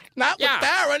couldn't. Not with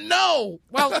Dara, no.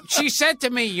 Well, she said to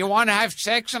me, you want to have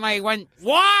sex? And I went,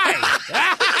 why?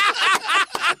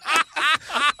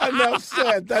 Enough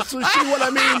said. That's what I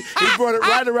mean. He brought it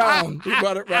right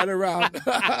around.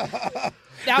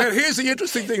 Now, Now, here's the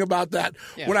interesting thing about that.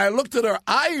 Yeah. When I looked at her,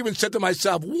 I even said to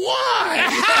myself, why?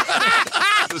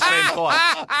 The same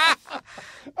thought.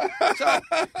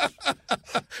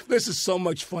 This is so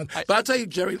much fun. But I'll tell you,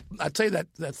 Jerry,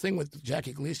 that thing with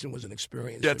Jackie Gleason was an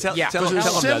experience. Yeah, for me.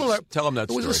 tell him that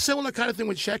It was story. a similar kind of thing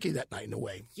with Jackie that night in a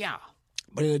way, yeah.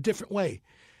 but in a different way.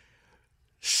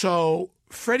 So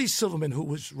Freddie Silverman, who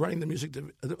was running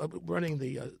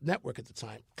the network at the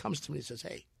time, comes to me and says,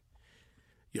 hey,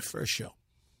 your first show.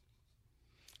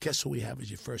 Guess who we have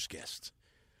as your first guest?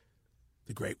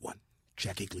 The great one,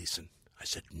 Jackie Gleason. I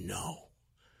said, no.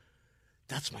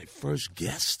 That's my first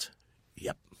guest?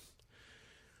 Yep.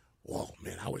 Whoa,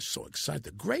 man, I was so excited.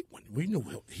 The great one. We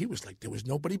knew he was like, there was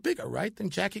nobody bigger, right, than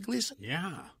Jackie Gleason?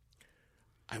 Yeah.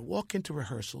 I walk into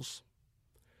rehearsals.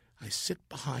 I sit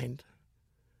behind,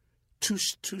 two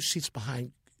seats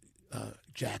behind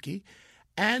Jackie,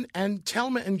 and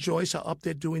Thelma and Joyce are up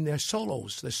there doing their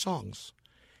solos, their songs.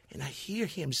 And I hear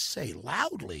him say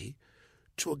loudly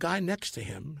to a guy next to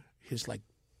him, his, like,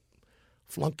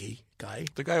 flunky guy.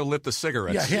 The guy who lit the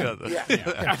cigarettes. Yeah, him.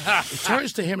 Yeah. He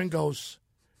turns to him and goes,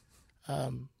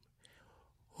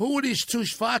 who are these two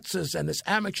Schwarzes and this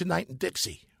amateur night in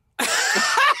Dixie?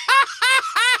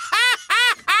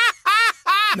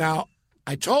 Now,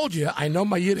 I told you, I know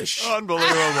my Yiddish.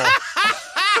 Unbelievable.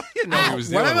 You know he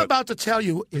was what I'm about to tell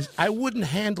you is I wouldn't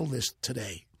handle this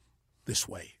today this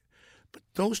way. But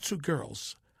those two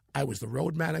girls, I was the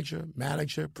road manager,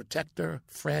 protector,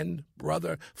 friend,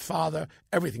 brother, father,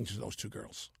 everything to those two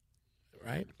girls,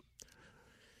 right?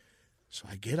 So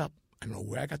I get up. I don't know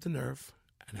where I got the nerve,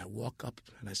 and I walk up,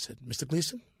 and I said, Mr.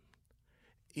 Gleason?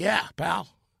 Yeah, pal.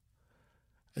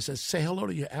 I said, say hello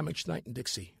to your amateur night in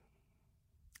Dixie.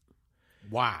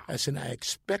 Wow. I said, I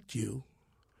expect you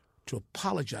to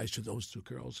apologize to those two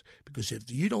girls, because if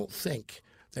you don't think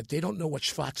that they don't know what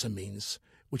schwarze means,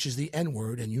 which is the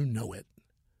N-word, and you know it,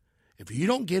 if you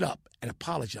don't get up and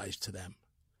apologize to them,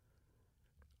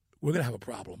 we're going to have a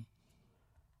problem.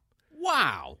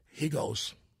 Wow. He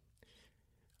goes,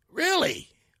 really?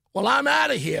 Well, I'm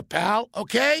out of here, pal,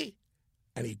 okay?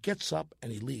 And he gets up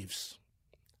and he leaves.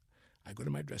 I go to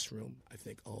my dressing room. I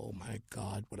think, oh, my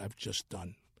God, what I've just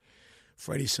done.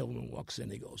 Freddie Silverman walks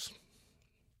in. He goes,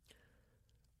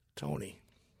 Tony,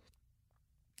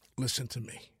 listen to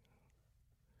me.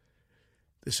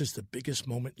 This is the biggest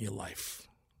moment in your life.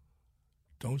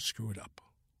 Don't screw it up.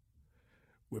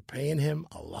 We're paying him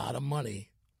a lot of money.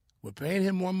 We're paying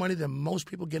him more money than most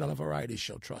people get on a variety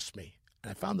show, trust me.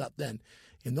 And I found out then,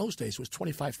 in those days, it was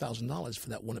 $25,000 for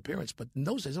that one appearance. But in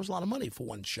those days, it was a lot of money for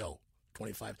one show,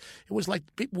 $25,000. It was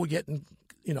like people were getting,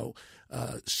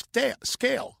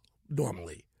 scale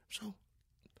normally. So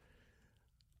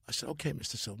I said, okay,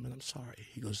 Mr. Silverman, I'm sorry.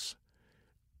 He goes,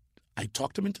 I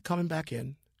talked him into coming back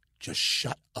in. Just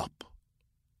shut up.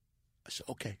 I said,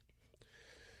 okay.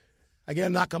 I get a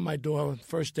knock on my door,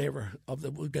 first day we're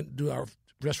going to do our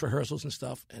dress rehearsals and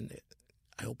stuff, and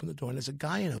I open the door, and there's a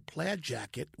guy in a plaid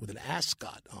jacket with an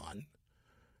ascot on.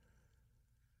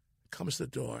 Comes to the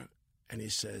door, and he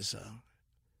says,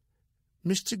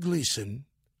 Mr. Gleason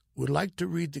would like to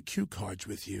read the cue cards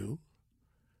with you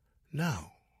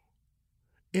now.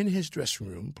 In his dressing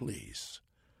room, please.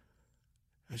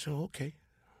 I said, okay.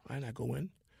 Fine, I go in.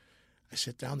 I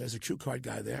sit down. There's a cue card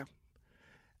guy there.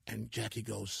 And Jackie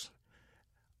goes,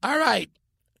 all right,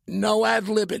 no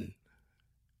ad-libbing.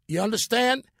 You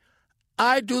understand?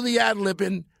 I do the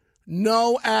ad-libbing,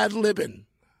 no ad-libbing.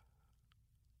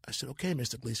 I said, okay,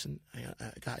 Mr. Gleason,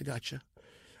 I got you.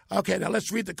 Okay, now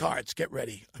let's read the cards. Get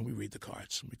ready. And we read the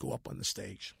cards. And we go up on the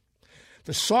stage.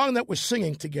 The song that we're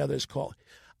singing together is called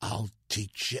I'll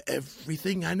Teach You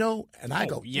Everything I Know. And I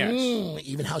go, yes.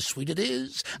 Even how sweet it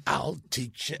is. I'll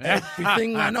teach you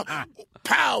everything I know.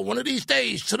 Pow, one of these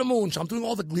days to the moon. So I'm doing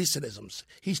all the Gleasonisms.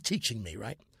 He's teaching me,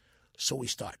 right? So we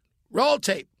start. Roll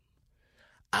tape.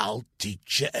 I'll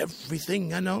teach you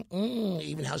everything I know.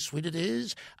 Even how sweet it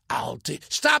is. I'll teach.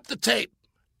 Stop the tape.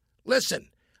 Listen,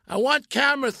 I want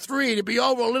camera 3 to be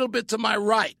over a little bit to my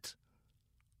right.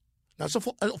 Now, it's a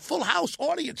full house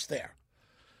audience there.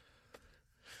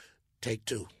 Take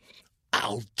 2.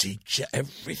 I'll teach you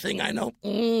everything I know.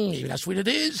 Even how sweet it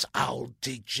is. I'll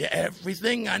teach you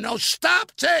everything I know.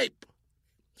 Stop tape.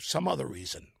 Some other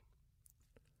reason.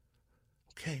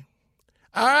 Okay.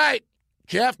 All right.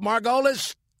 Jeff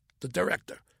Margolis, the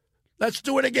director. Let's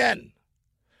do it again.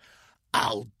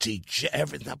 I'll teach you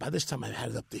everything. Now, by this time, I've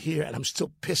had it up to here, and I'm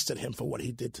still pissed at him for what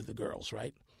he did to the girls,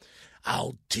 right?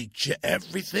 I'll teach you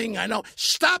everything I know.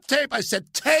 Stop tape. I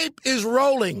said, tape is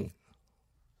rolling.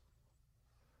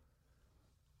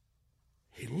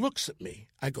 He looks at me.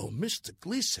 I go, Mr.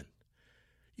 Gleason,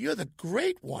 you're the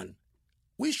great one.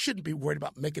 We shouldn't be worried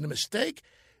about making a mistake.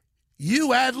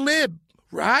 You ad-lib,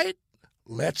 right?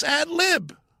 Let's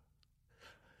ad-lib.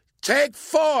 Take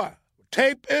 4.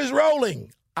 Tape is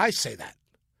rolling. I say that.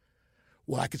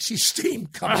 Well, I could see steam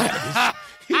coming out of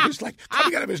his... He was like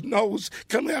coming out of his nose,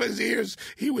 coming out of his ears.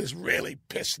 He was really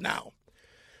pissed now.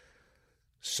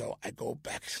 So I go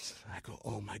back. I go,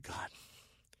 oh, my God.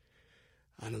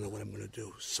 I don't know what I'm going to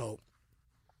do. So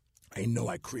I know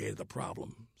I created a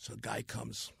problem. So a guy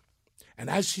comes. And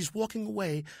as he's walking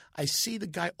away, I see the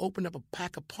guy open up a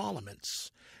pack of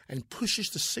Parliaments and pushes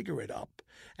the cigarette up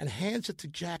and hands it to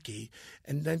Jackie,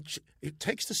 and then he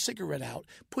takes the cigarette out,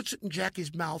 puts it in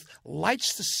Jackie's mouth,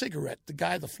 lights the cigarette,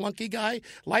 the flunky guy,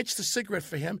 lights the cigarette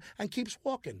for him, and keeps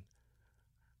walking.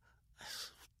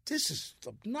 This is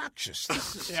obnoxious.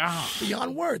 This is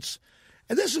beyond words.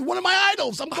 And this is one of my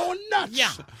idols. I'm going nuts.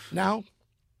 Yeah. Now,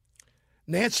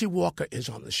 Nancy Walker is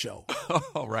on the show.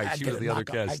 Oh, right. She was the other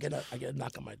guest. I get a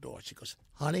knock on my door. She goes,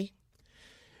 honey,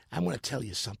 I'm going to tell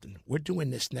you something. We're doing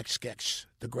this next sketch,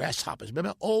 The Grasshoppers.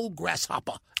 Remember Old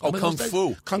Grasshopper? Oh, Kung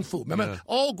Fu. Kung Fu. Remember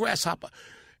Old Grasshopper?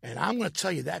 And I'm going to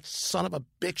tell you, that son of a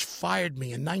bitch fired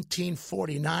me in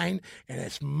 1949, and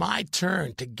it's my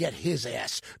turn to get his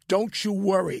ass. Don't you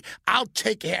worry. I'll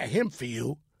take care of him for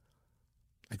you.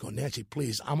 I go, Nancy,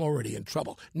 please, I'm already in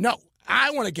trouble. No,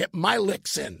 I want to get my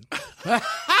licks in.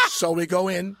 So we go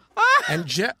in,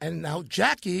 and now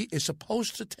Jackie is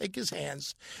supposed to take his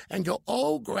hands and go,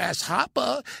 oh,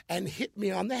 grasshopper, and hit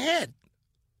me on the head.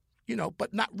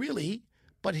 But not really,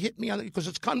 but hit me on the, because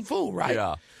it's Kung Fu, right?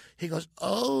 Yeah. He goes,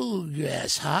 oh,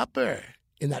 grasshopper,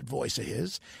 in that voice of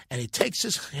his, and he takes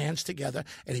his hands together,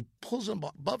 and he pulls them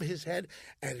above his head,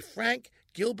 and Frank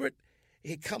Gilbert,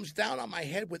 he comes down on my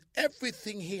head with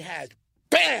everything he has.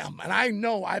 Bam! And I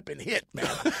know I've been hit, man.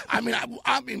 I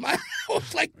mean, my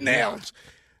was like nails.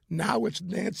 Now it's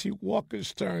Nancy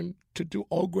Walker's turn to do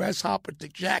Old Grasshopper to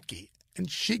Jackie.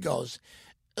 And she goes,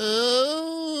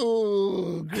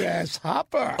 oh,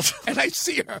 grasshopper. And I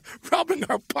see her rubbing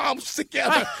her palms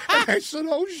together. And I said,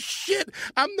 oh, shit,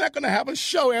 I'm not going to have a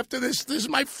show after this. This is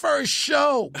my first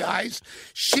show, guys.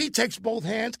 She takes both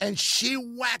hands and she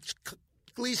whacks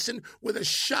Gleason with a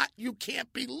shot you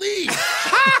can't believe.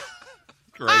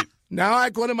 Great. Now I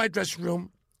go into my dressing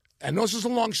room. I know this is a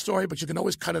long story, but you can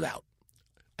always cut it out.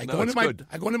 I go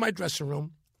into my dressing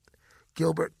room,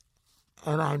 Gilbert,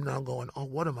 and I'm now going, oh,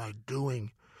 what am I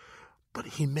doing? But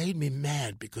he made me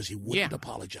mad because he wouldn't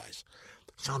apologize.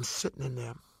 So I'm sitting in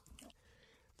there.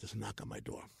 There's a knock on my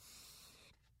door.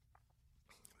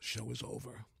 The show is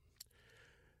over.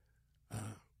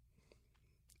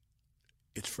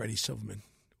 It's Freddie Silverman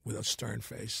with a stern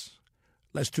face.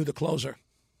 Let's do the closer.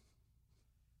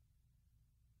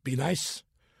 Be nice.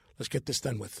 Let's get this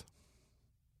done with.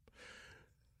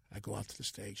 I go out to the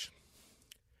stage.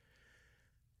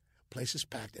 Place is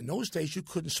packed. In those days, you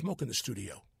couldn't smoke in the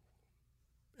studio.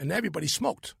 And everybody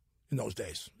smoked in those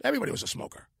days. Everybody was a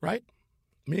smoker, right?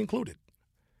 Me included.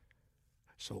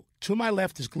 So to my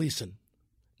left is Gleason.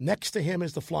 Next to him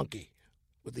is the flunky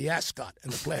with the ascot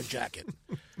and the plaid jacket.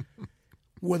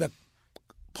 With a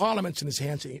Parliaments in his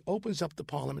hands. And he opens up the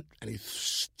Parliament and he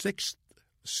sticks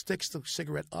the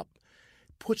cigarette up,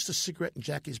 puts the cigarette in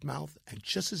Jackie's mouth, and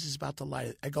just as he's about to light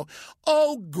it, I go,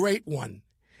 oh, great one.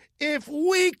 If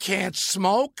we can't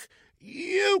smoke,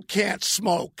 you can't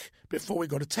smoke, before we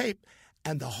go to tape.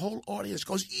 And the whole audience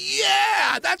goes,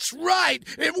 yeah, that's right.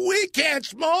 If we can't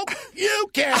smoke, you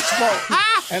can't smoke.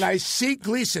 And I see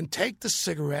Gleason take the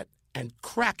cigarette and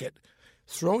crack it,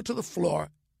 throw it to the floor.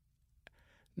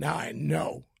 Now I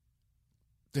know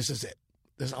this is it.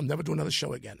 I'll never do another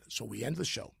show again. So we end the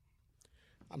show.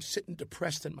 I'm sitting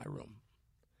depressed in my room.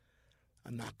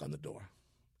 I knock on the door.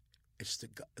 It's the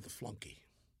flunky.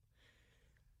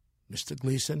 Mr.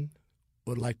 Gleason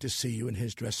would like to see you in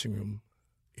his dressing room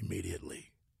immediately.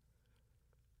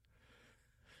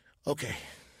 Okay.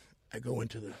 I go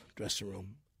into the dressing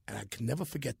room, and I can never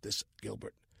forget this,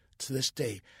 Gilbert. To this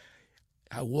day,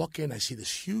 I walk in, I see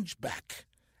this huge back,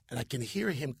 and I can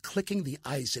hear him clicking the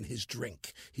ice in his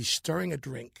drink. He's stirring a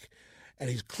drink, and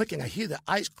he's clicking. I hear the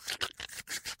ice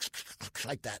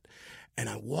like that. And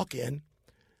I walk in,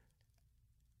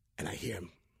 and I hear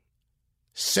him,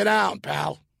 sit down,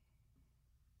 pal.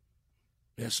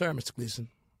 Yes, sir, Mr. Gleason.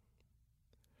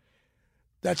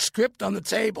 That script on the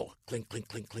table. Clink, clink,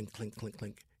 clink, clink, clink, clink,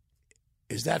 clink.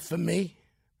 Is that for me?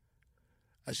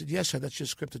 I said, yes, sir, that's your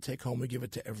script to take home. We give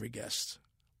it to every guest.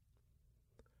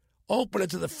 Open it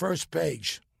to the first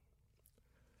page.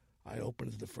 I open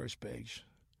it to the first page.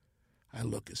 I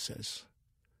look, it says,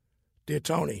 Dear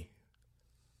Tony,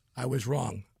 I was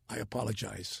wrong. I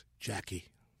apologize. Jackie.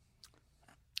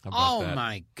 How about that? Oh,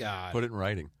 my God. Put it in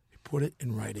writing. He put it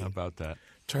in writing. How about that?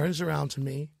 Turns around to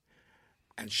me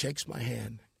and shakes my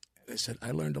hand. And I said,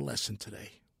 I learned a lesson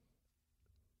today.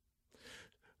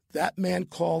 That man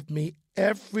called me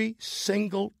every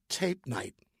single tape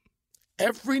night.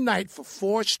 Every night for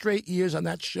 4 straight years on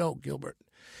that show, Gilbert.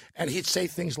 And he'd say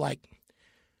things like,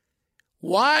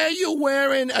 why are you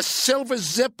wearing a silver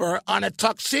zipper on a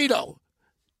tuxedo?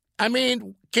 I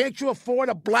mean, can't you afford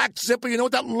a black zipper? You know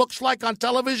what that looks like on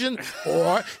television?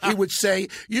 Or he would say,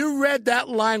 you read that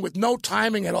line with no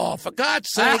timing at all. For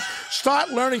God's sake,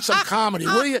 start learning some comedy,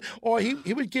 will you? Or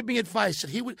he would give me advice.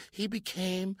 And he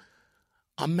became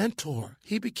a mentor.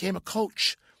 He became a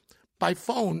coach. By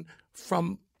phone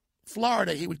from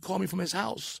Florida, he would call me from his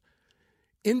house.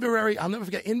 Inverary, I'll never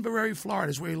forget, Inverary,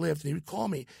 Florida is where he lived. And he would call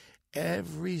me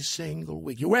every single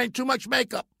week. You're wearing too much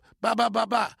makeup. Ba, ba, ba,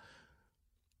 ba.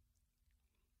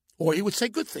 Or he would say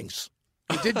good things.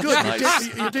 You did good.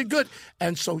 Nice. You did good.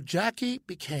 And so Jackie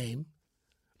became,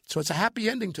 so it's a happy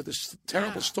ending to this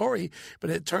terrible story, but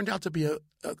it turned out to be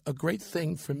a great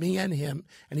thing for me and him,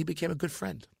 and he became a good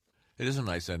friend. It is a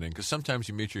nice ending because sometimes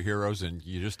you meet your heroes and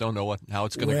you just don't know how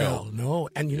it's going to go. Well, no.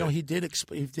 And, you know, he did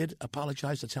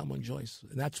apologize to Thelma and Joyce,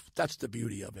 and that's the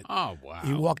beauty of it. Oh, wow.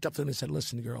 He walked up to them and said,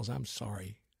 listen, girls, I'm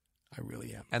sorry. I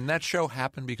really am. And that show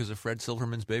happened because of Fred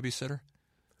Silverman's babysitter?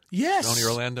 Yes. Tony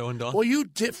Orlando and Dawn? Well, you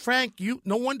did, Frank,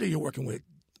 no wonder you're working with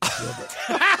Gilbert.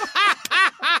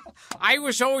 I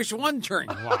was always wondering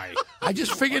why. I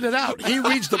just figured it out. He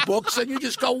reads the books, and you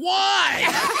just go, why?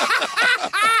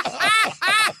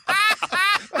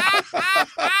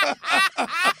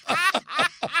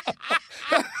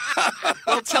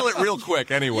 Well, tell it real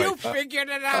quick anyway. You figured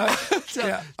it out.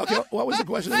 Yeah. Okay, what was the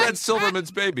question? Fred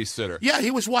Silverman's babysitter. Yeah,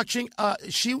 he was watching.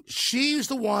 She's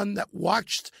the one that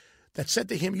said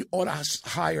to him, you ought to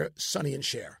hire Sonny and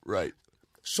Cher. Right.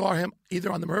 Saw him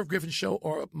either on the Merv Griffin show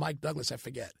or Mike Douglas, I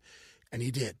forget. And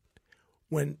he did.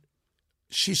 When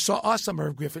she saw us on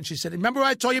Merv Griffin, she said, remember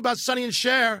I told you about Sonny and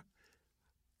Cher?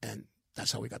 And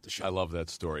that's how we got the show. I love that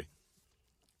story.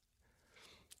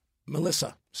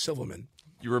 Melissa Silverman.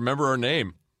 You remember her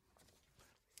name.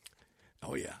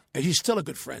 Oh, yeah. And he's still a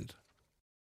good friend.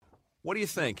 What do you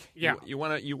think? Yeah. You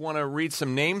want to read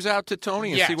some names out to Tony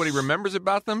and Yes. see what he remembers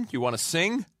about them? You want to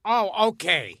sing? Oh,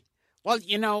 okay. Well,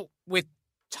 you know, with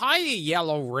Tie a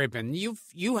Yellow Ribbon, you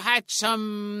had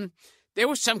there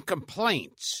were some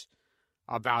complaints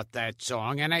about that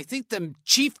song, and I think the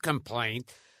chief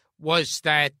complaint was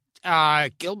that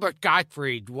Gilbert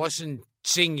Gottfried wasn't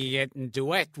singing it in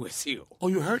duet with you. Oh,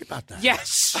 you heard about that?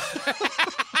 Yes.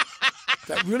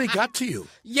 That really got to you.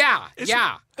 Yeah. Was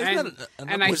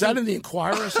that in the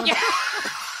Inquirer or something?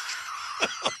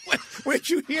 Where'd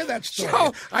you hear that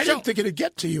story? I didn't think it'd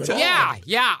get to you at all.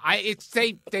 Yeah.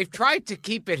 They've tried to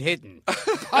keep it hidden.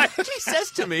 But he says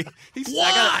to me,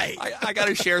 Why? I got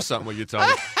to share something with you,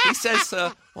 Tony. He says,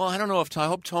 well, I don't know I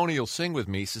hope Tony will sing with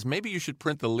me. He says, maybe you should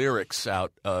print the lyrics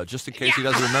out just in case he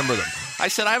doesn't remember them. I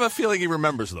said, I have a feeling he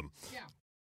remembers them. Yeah.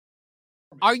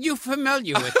 Are you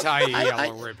familiar with Tie a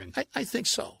Yellow Ribbon? I think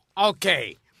so.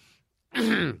 Okay.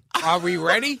 Are we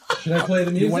ready? Should I play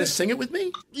the music? You want to sing it with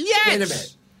me? Yes. Wait a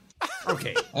minute.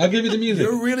 Okay. I'll give you the music.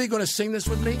 You're really going to sing this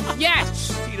with me?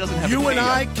 Yes. He doesn't have You a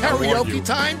and key. I, warned you. karaoke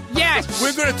time? Yes.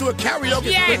 We're going to do a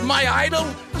karaoke Yes. with my idol?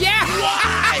 Yeah.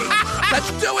 Why? Let's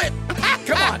do it.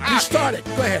 Come on, you start it.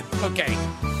 Go ahead. Okay.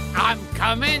 I'm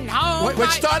coming home. Wait,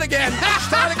 start again.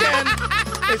 Start again.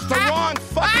 It's the wrong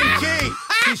fucking key.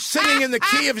 He's singing in the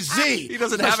key of Z. He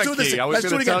doesn't have a do this. key. I was Let's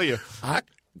going do to it tell again. you.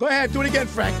 Go ahead. Do it again,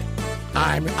 Frank.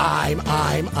 I'm I'm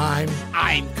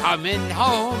coming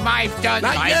home. I've done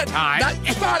not my yet. time.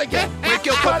 Start again. Rick,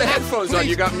 you'll put the headphones on.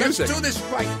 You got music. Let's do this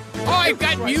right. Oh, I've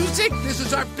got music? This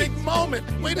is our big moment.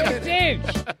 Wait a minute. It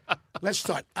is. Let's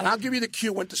start. And I'll give you the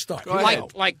cue when to start. Go ahead.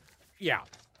 Yeah.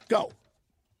 Go.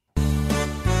 Take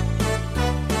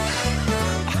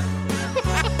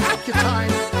your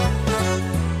time.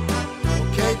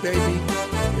 Okay, baby.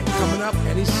 You're coming up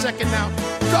any second now.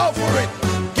 Go for it.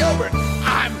 Gilbert.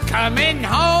 I'm coming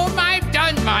home. I've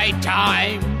done my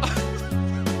time.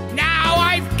 Now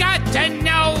I've got to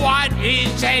know what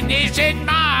is and isn't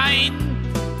mine.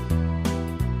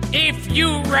 If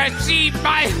you receive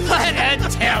my letter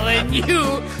telling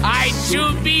you I'd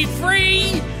soon be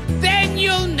free, then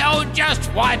you'll know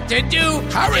just what to do.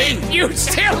 Hurry! If you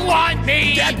still want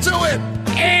me. Get to it.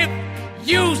 If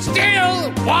you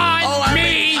still want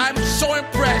me. I'm so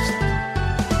impressed.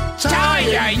 Tie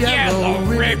a yellow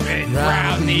ribbon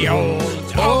round the old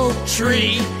oak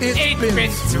tree. It's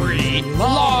been 3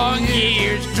 long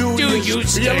years. Do you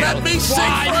still let me sing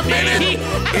for a minute?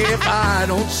 If I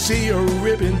don't see a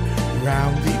ribbon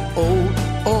round the old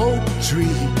oak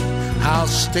tree, I'll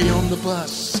stay on the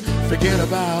bus. Forget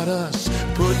about us.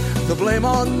 Put the blame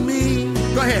on me.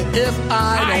 Go ahead. If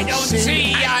I don't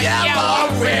see a yellow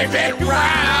ribbon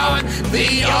round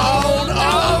the old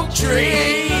oak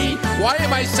tree. Why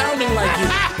am I sounding like you?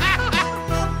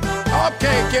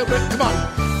 Okay, Gilbert, come on.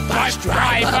 Bus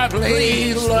driver,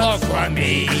 please look for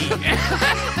me.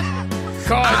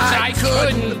 I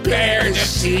couldn't bear to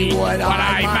see what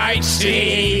I might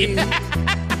see.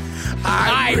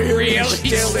 I'm really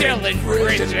still in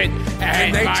prison,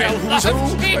 and they my tell who's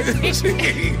who?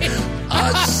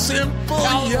 A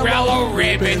simple yellow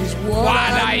ribbon's what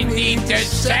I need to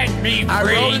set me free. I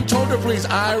wrote and told her, please.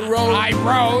 I wrote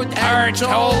her,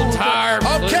 told her,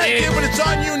 okay, please. but it's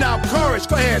on you now. Chorus,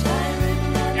 go ahead.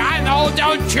 An old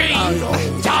oak tree.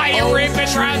 Tie a ribbon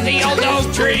round the old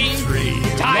oak tree.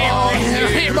 Tie a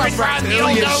ribbon round the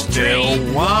old oak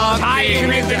tree. Tie a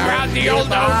ribbon round the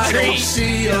old oak tree.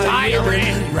 Tie a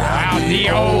ribbon round the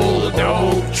old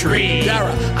oak tree.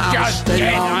 Just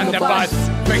get on the bus.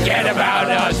 Forget about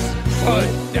us. Put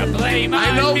the blame on me.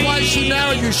 I know why she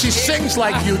married you. She sings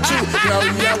like you, too. Your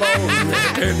yellow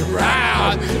ribbon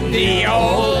round the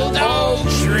old oak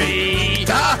tree.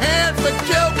 A hand for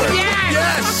Gilbert.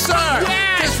 Yes, sir.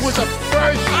 Yes. This was a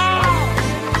first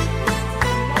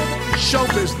show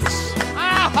business.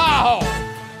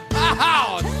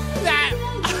 That.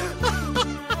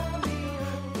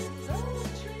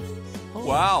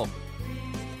 Wow.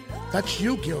 That's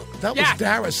you, Gil. That was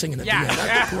Dara singing at the end.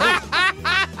 That's great.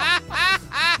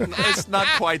 It's not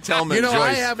quite Thelma You know, Joyce.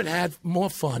 I haven't had more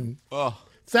fun. Oh.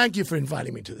 Thank you for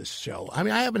inviting me to this show. I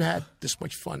mean, I haven't had this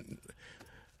much fun.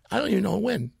 I don't even know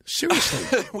when.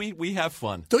 Seriously. we have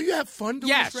fun. Don't you have fun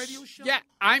doing this radio show? Yeah,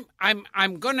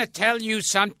 I'm going to tell you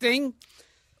something,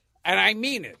 and I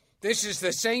mean it. This is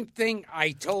the same thing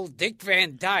I told Dick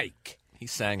Van Dyke. He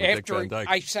sang with Dick Van Dyke.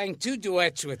 I sang 2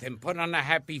 duets with him, Put on a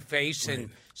Happy Face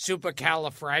and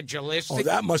Supercalifragilistic. Oh,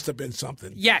 that must have been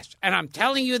something. Yes, and I'm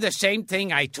telling you the same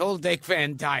thing I told Dick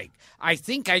Van Dyke. I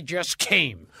think I just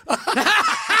came.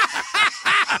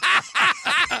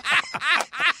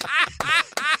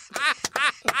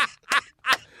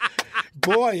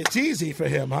 Boy, it's easy for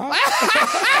him, huh?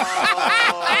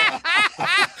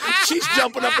 She's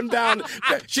jumping up and down.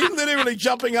 She's literally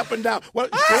jumping up and down. Well,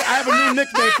 I have a new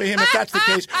nickname for him, if that's the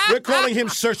case. We're calling him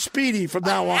Sir Speedy from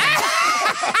now on.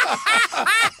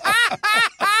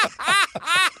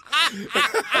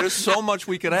 There's so much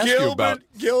we could ask you about.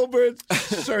 Gilbert,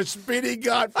 Sir Speedy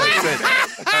Godfrey.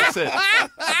 That's it.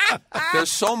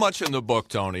 There's so much in the book,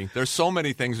 Tony. There's so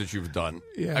many things that you've done.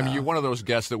 Yeah. I mean, you're one of those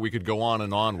guests that we could go on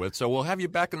and on with. So we'll have you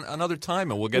back another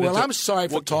time, and we'll get into. Well, I'm sorry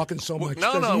for talking so much.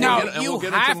 No, we'll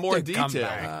get into more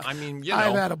detail. I mean, you know,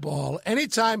 I've had a ball.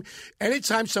 Anytime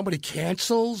somebody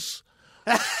cancels,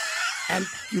 and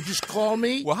you just call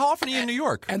me. Well, how often are you in New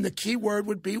York? And the key word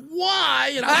would be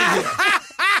why, and I'll be here.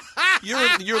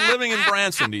 You're living in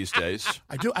Branson these days.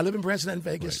 I do. I live in Branson and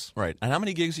Vegas. Right. And how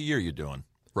many gigs a year are you doing,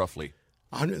 roughly?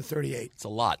 138. It's a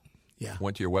lot. Yeah.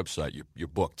 Went to your website. You're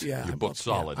booked. Yeah. You're booked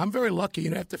solid. Yeah. I'm very lucky. You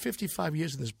know, after 55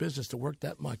 years in this business, to work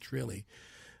that much, really,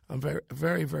 I'm very,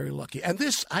 very, very lucky. And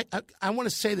this, I want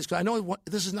to say this because I know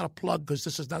this is not a plug because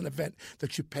this is not an event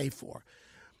that you pay for.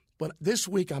 But this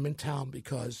week I'm in town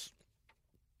because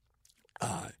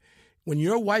when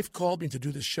your wife called me to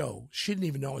do the show, she didn't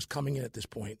even know I was coming in at this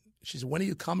point. She said, when are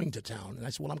you coming to town? And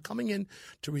I said, well, I'm coming in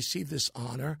to receive this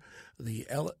honor, the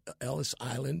Ellis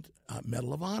Island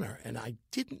Medal of Honor. And I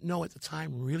didn't know at the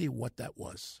time really what that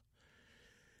was.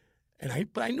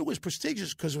 But I knew it was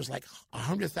prestigious because it was like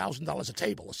 $100,000 a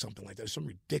table or something like that. Some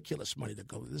ridiculous money to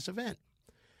go to this event.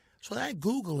 So then I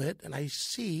Google it, and I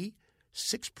see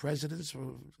 6 presidents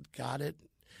got it.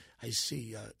 I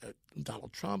see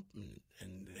Donald Trump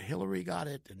and Hillary got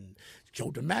it, and Joe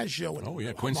DiMaggio,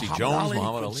 and Quincy Muhammad Jones, Ali,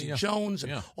 Muhammad Quincy Ali, Jones,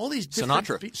 and all these different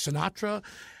Sinatra.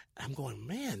 I'm going,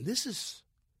 man, this is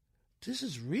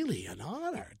really an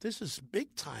honor. This is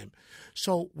big time.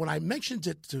 So when I mentioned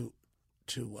it to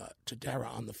Dara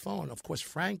on the phone, of course,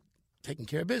 Frank, taking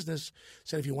care of business,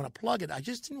 said if you want to plug it. I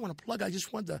just didn't want to plug it. I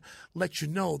just wanted to let you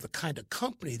know the kind of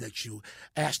company that you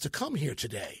asked to come here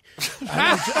today.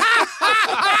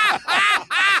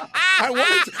 I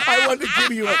wanted to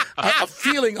give you a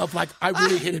feeling of like I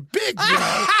really hit it big, you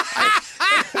know.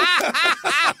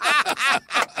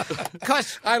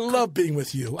 Because I love being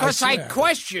with you. Because I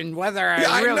questioned whether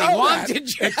I really wanted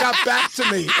you. It got back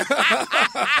to me.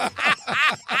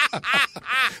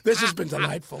 This has been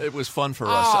delightful. It was fun for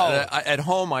us. At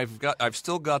home, I've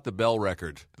still got the Bell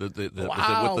record with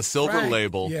the silver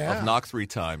label of "Knock 3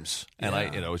 Times," and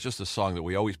it's just a song that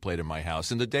we always played in my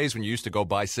house. In the days when you used to go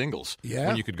buy singles,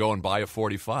 when you could go and buy a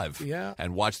 45,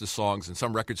 and watch the songs, and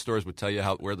some record stores would tell you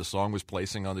where the song was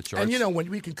placing on the charts. And you know when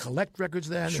we could collect records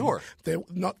then, sure, there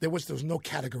was no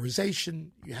categorization.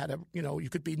 You had you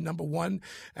could be number one,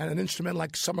 and an instrument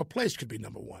like Summer Place could be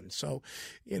number one. So,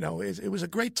 it was a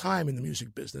great time in the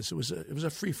music business. business. It was a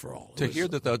free for all. To hear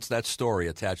that story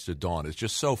attached to Dawn is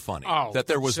just so funny. Oh, that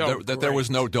there was there was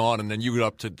no Dawn, and then you go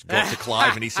up to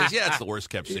Clive, and he says, "Yeah, it's the worst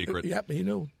kept secret." Yep, he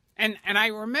knew. And I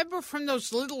remember from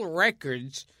those little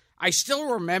records, I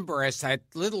still remember as that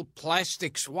little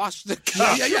plastic swastika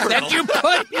that you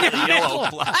put in the Yellow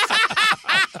plastic.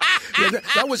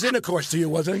 That was intercourse to you,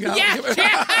 wasn't it? Yeah.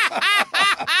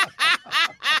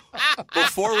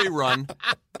 Before we run,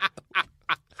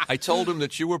 I told him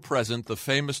that you were present the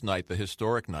famous night, the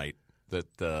historic night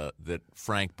that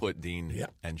Frank put Dean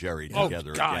and Jerry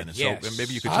together again. And yes. so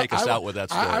maybe you could take us out with that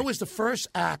story. I was the first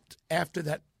act after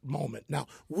that moment. Now,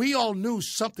 we all knew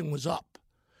something was up,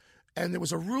 and there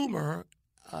was a rumor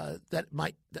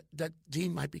that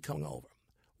Dean might be coming over.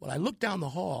 Well, I looked down the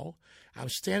hall. I'm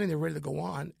standing there ready to go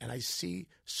on, and I see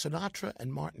Sinatra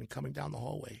and Martin coming down the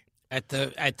hallway. At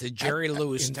the Jerry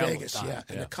Lewis in telethon. Vegas, yeah.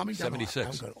 And they're coming down 76.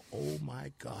 the hall. I'm going, oh,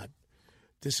 my God,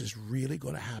 this is really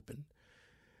going to happen.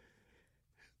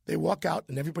 They walk out,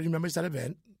 and everybody remembers that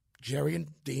event. Jerry and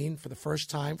Dean, for the first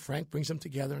time, Frank brings them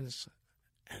together, and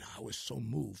I was so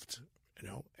moved.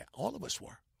 All of us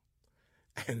were.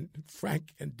 And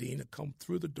Frank and Dean had come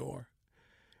through the door,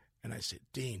 and I said,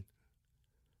 Dean,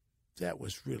 that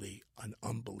was really an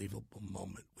unbelievable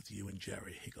moment with you and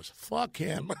Jerry. He goes, fuck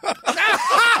him.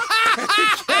 And he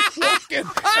kept walking,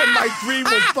 and my dream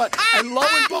was but. And lo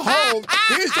and behold,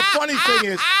 here's the funny thing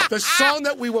is, the song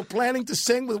that we were planning to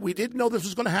sing, that we didn't know this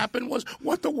was going to happen, was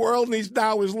What the World Needs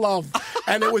Now Is Love.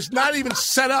 And it was not even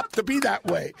set up to be that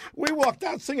way. We walked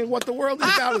out singing What the World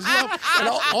Needs Now Is Love, and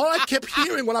all I kept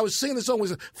hearing when I was singing the song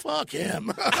was, fuck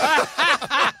him.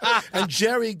 And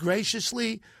Jerry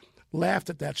graciously laughed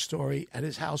at that story at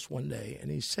his house one day,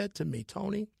 and he said to me,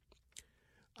 Tony,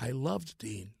 I loved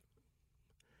Dean.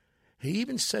 He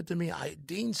even said to me,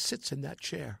 Dean sits in that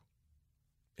chair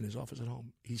in his office at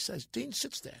home. He says, Dean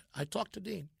sits there. I talked to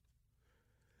Dean.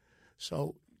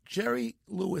 So Jerry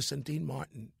Lewis and Dean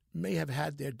Martin may have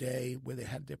had their day where they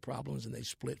had their problems and they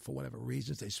split for whatever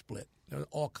reasons they split. There are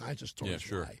all kinds of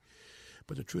stories why.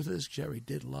 But the truth is, Jerry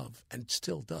did love, and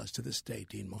still does to this day,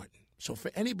 Dean Martin. So for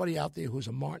anybody out there who's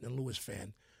a Martin and Lewis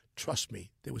fan, trust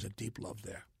me, there was a deep love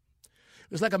there.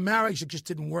 It was like a marriage that just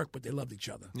didn't work, but they loved each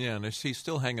other. Yeah, and he's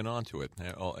still hanging on to it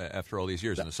after all these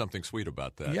years, and there's something sweet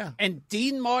about that. Yeah. And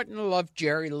Dean Martin loved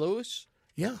Jerry Lewis?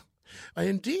 Yeah.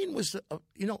 And Dean was,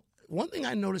 one thing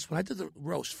I noticed when I did the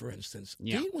roast, for instance,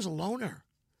 Dean was a loner.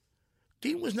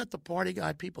 Dean was not the party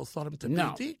guy people thought him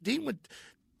to be. Dean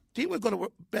would go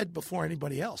to bed before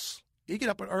anybody else. He'd get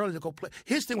up early to go play.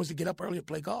 His thing was to get up early to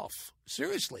play golf.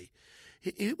 Seriously.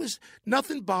 It was,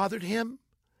 nothing bothered him.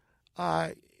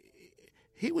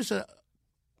 He was a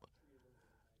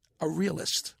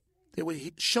realist.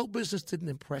 Show business didn't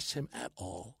impress him at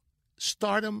all.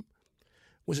 Stardom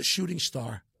was a shooting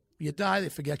star. You die, they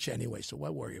forget you anyway, so why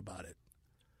worry about it?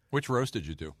 Which roast did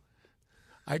you do?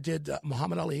 I did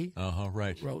Muhammad Ali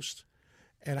right. roast,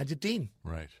 and I did Dean.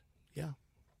 Right. Yeah.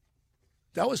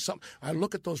 That was something. I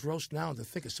look at those roasts now and to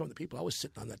think of some of the people I was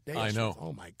sitting on that day. I know.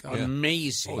 Oh, my God. Yeah.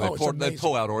 Amazing. They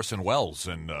pull out Orson Welles.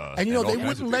 And they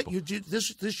wouldn't let you do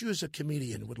this. This you as a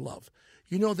comedian would love.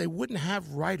 They wouldn't have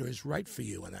writers write for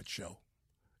you on that show.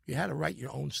 You had to write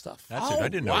your own stuff. That's it. I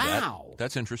didn't know that.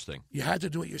 That's interesting. You had to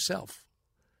do it yourself.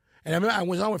 And I remember I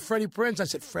was on with Freddie Prinze. I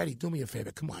said, Freddie, do me a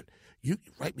favor. Come on. You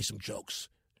write me some jokes.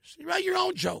 You write your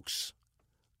own jokes.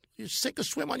 You sink or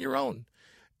swim on your own.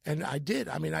 And I did.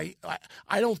 I mean, I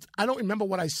don't remember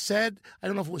what I said. I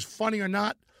don't know if it was funny or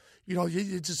not. You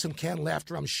did some canned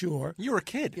laughter, I'm sure. You were a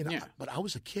kid. But I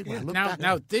was a kid when I looked back.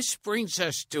 Now, this brings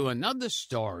us to another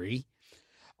story.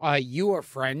 You were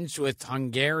friends with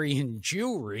Hungarian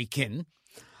Jew-Rican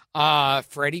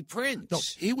Freddie Prinze. No,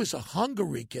 he was a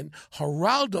Hungarian.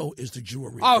 Geraldo is the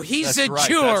Jew-Rican. Oh, he's a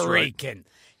Jew-Rican. Right.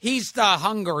 He's the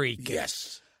Hungarian.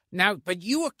 Yes. Now, but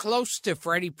you were close to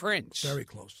Freddie Prinze. Very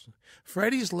close.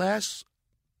 Freddie's last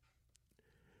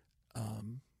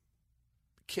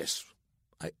kiss,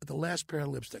 the last pair of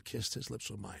lips that kissed his lips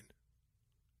were mine.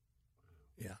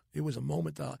 Yeah, it was a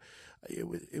moment.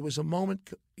 It was a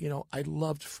moment. I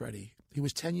loved Freddie. He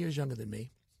was 10 years younger than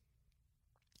me.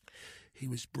 He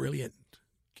was brilliant,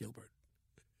 Gilbert.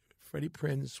 Freddie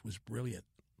Prinze was brilliant.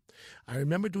 I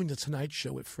remember doing the Tonight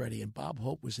Show with Freddie, and Bob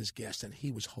Hope was his guest, and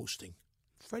he was hosting.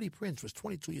 Freddie Prinze was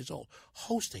 22 years old,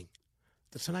 hosting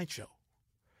the Tonight Show.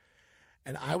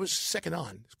 And I was second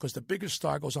on, because the bigger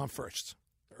star goes on first.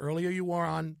 The earlier you are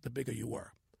on, the bigger you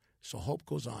were. So Hope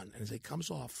goes on, and as he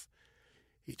comes off,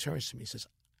 he turns to me and says,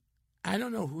 I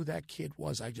don't know who that kid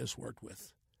was I just worked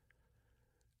with,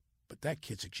 but that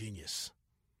kid's a genius.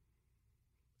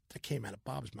 That came out of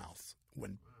Bob's mouth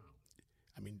and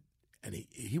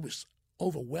he was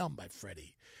overwhelmed by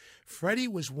Freddie. Freddie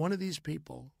was one of these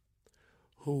people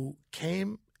who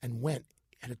came and went,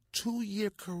 had a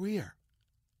 2-year career.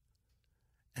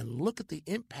 And look at the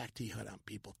impact he had on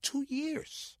people. 2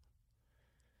 years.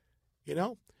 You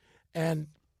know? And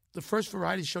the first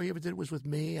variety show he ever did was with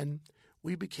me, and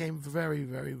we became very,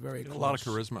 very, very close. A lot of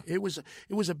charisma. It was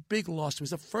a big loss. It was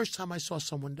the first time I saw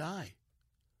someone die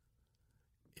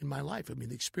in my life. I mean,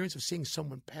 the experience of seeing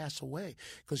someone pass away,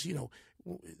 because, you know,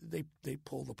 they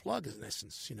pull the plug in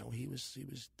essence. You know, he was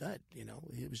dead. You know,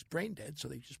 he was brain dead, so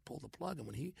they just pulled the plug. And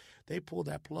when they pulled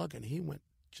that plug and he went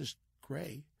just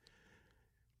gray,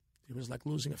 it was like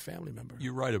losing a family member.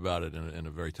 You write about it in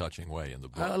a very touching way in the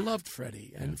book. I loved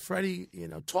Freddie, and Freddie, you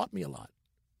know, taught me a lot.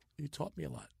 He taught me a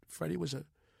lot. Freddie was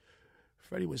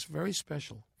very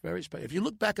special, very special. If you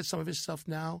look back at some of his stuff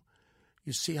now,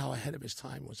 you see how ahead of his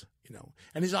time was, you know.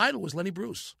 And his idol was Lenny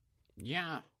Bruce.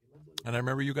 Yeah. And I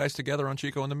remember you guys together on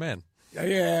Chico and the Men.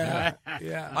 Yeah.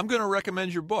 I'm going to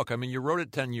recommend your book. I mean, you wrote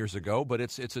it 10 years ago, but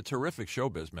it's a terrific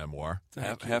showbiz memoir,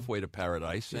 Halfway to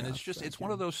Paradise. And it's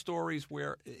one of those stories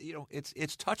where, you know,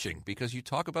 it's touching because you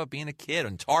talk about being a kid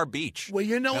on Tar Beach. Well,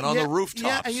 you know, and on the rooftops.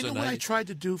 Yeah, and you know what I tried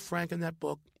to do, Frank, in that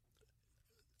book?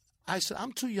 I said,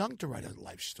 I'm too young to write a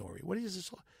life story. What is this?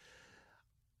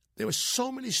 There were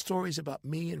so many stories about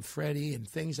me and Freddie and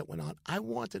things that went on. I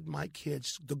wanted my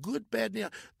kids, the good, bad,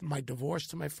 my divorce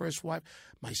to my first wife,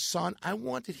 my son, I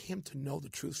wanted him to know the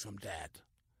truth from Dad.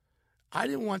 I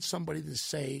didn't want somebody to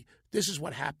say, this is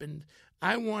what happened.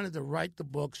 I wanted to write the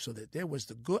book so that there was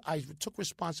the good. I took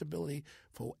responsibility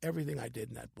for everything I did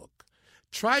in that book.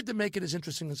 Tried to make it as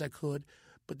interesting as I could,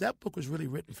 but that book was really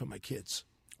written for my kids.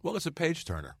 Well, it's a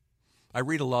page-turner. I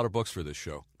read a lot of books for this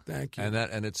show. Thank you.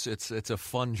 And it's a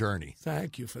fun journey.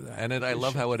 Thank you for that. And I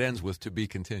love how it ends with "to be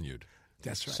continued."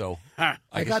 That's right. So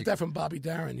I got that from Bobby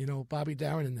Darin. You know, Bobby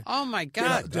Darin. Oh my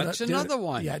God, that's another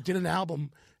one. Yeah, I did an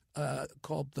album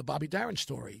called The Bobby Darin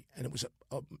Story, and it was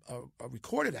a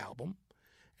recorded album.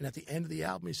 And at the end of the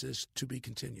album, he says, "To be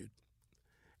continued,"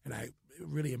 and it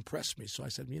really impressed me. So I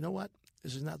said, you know what?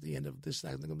 This is not the end of this. Is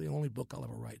not the only book I'll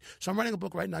ever write. So I'm writing a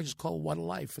book right now just called "What a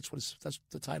Life." That's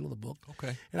the title of the book.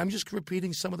 Okay. And I'm just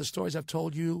repeating some of the stories I've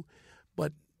told you,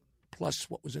 but plus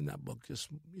what was in that book. Just,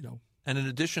 you know. And in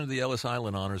addition to the Ellis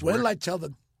Island honors, where did I tell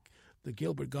the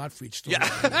Gilbert Gottfried story?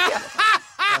 Yeah.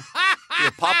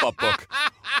 Your pop-up book.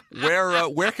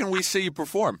 Where can we see you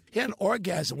perform? He had an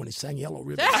orgasm when he sang "Yellow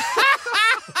Ribbon."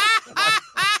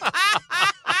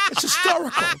 It's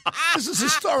historical. This is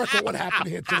historical what happened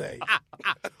here today.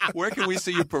 Where can we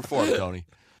see you perform, Tony?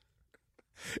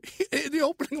 The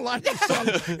opening line of the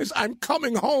song is, "I'm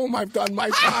coming home, I've done my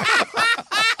time."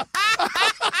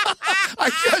 I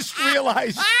just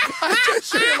realized,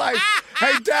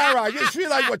 hey, Dara, I just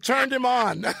realized what turned him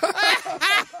on.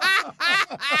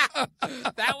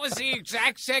 That was the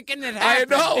exact second it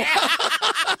happened. I know.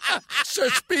 Sir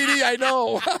Speedy, I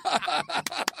know.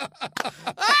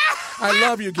 I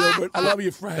love you, Gilbert. I love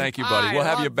you, Frank. Thank you, buddy. We'll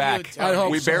have you back. I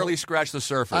hope we so. barely scratched the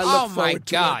surface. Oh, my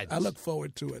God. I look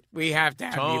forward to it. We have to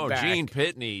have you back. Gene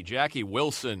Pitney, Jackie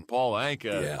Wilson, Paul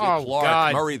Anka, Dick Oh, Clark,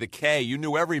 God. Murray the K. You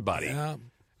knew everybody. Yeah.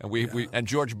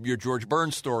 And your George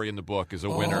Burns story in the book is a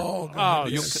winner. Oh,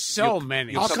 God.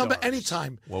 Many. I'll come back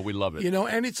anytime. Well, we love it. You know,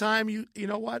 anytime you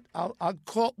know what? I'll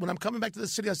call when I'm coming back to the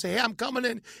city. I'll say, hey, I'm coming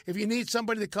in. If you need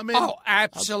somebody to come in, Oh,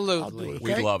 absolutely. I'll do it,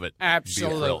 okay? We love it.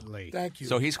 Absolutely. Thank you.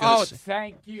 So he's going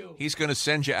thank you. He's going to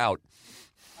send you out.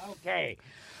 Okay.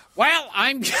 Well,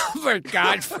 I'm Gilbert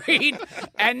Gottfried,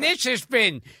 and this has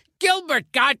been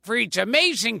Gilbert Gottfried's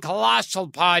Amazing Colossal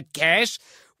Podcast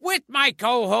with my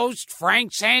co-host,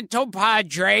 Frank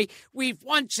Santopadre. We've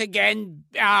once again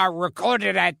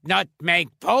recorded at Nutmeg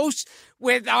Post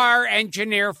with our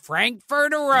engineer, Frank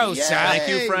Verderosa. Yay. Thank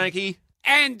you, Frankie.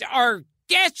 And our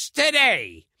guest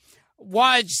today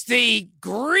was the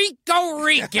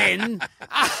Greco-Rican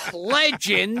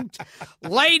legend,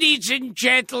 ladies and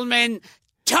gentlemen,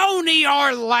 Tony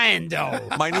Orlando.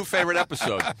 My new favorite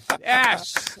episode.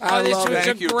 Yes. I this love was it. a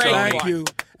Thank you, great Tony. Thank one. you.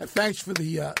 And thanks for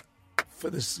the for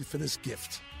this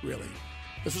gift. Really,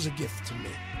 this was a gift to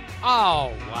me.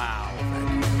 Oh, wow.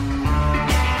 Thank you.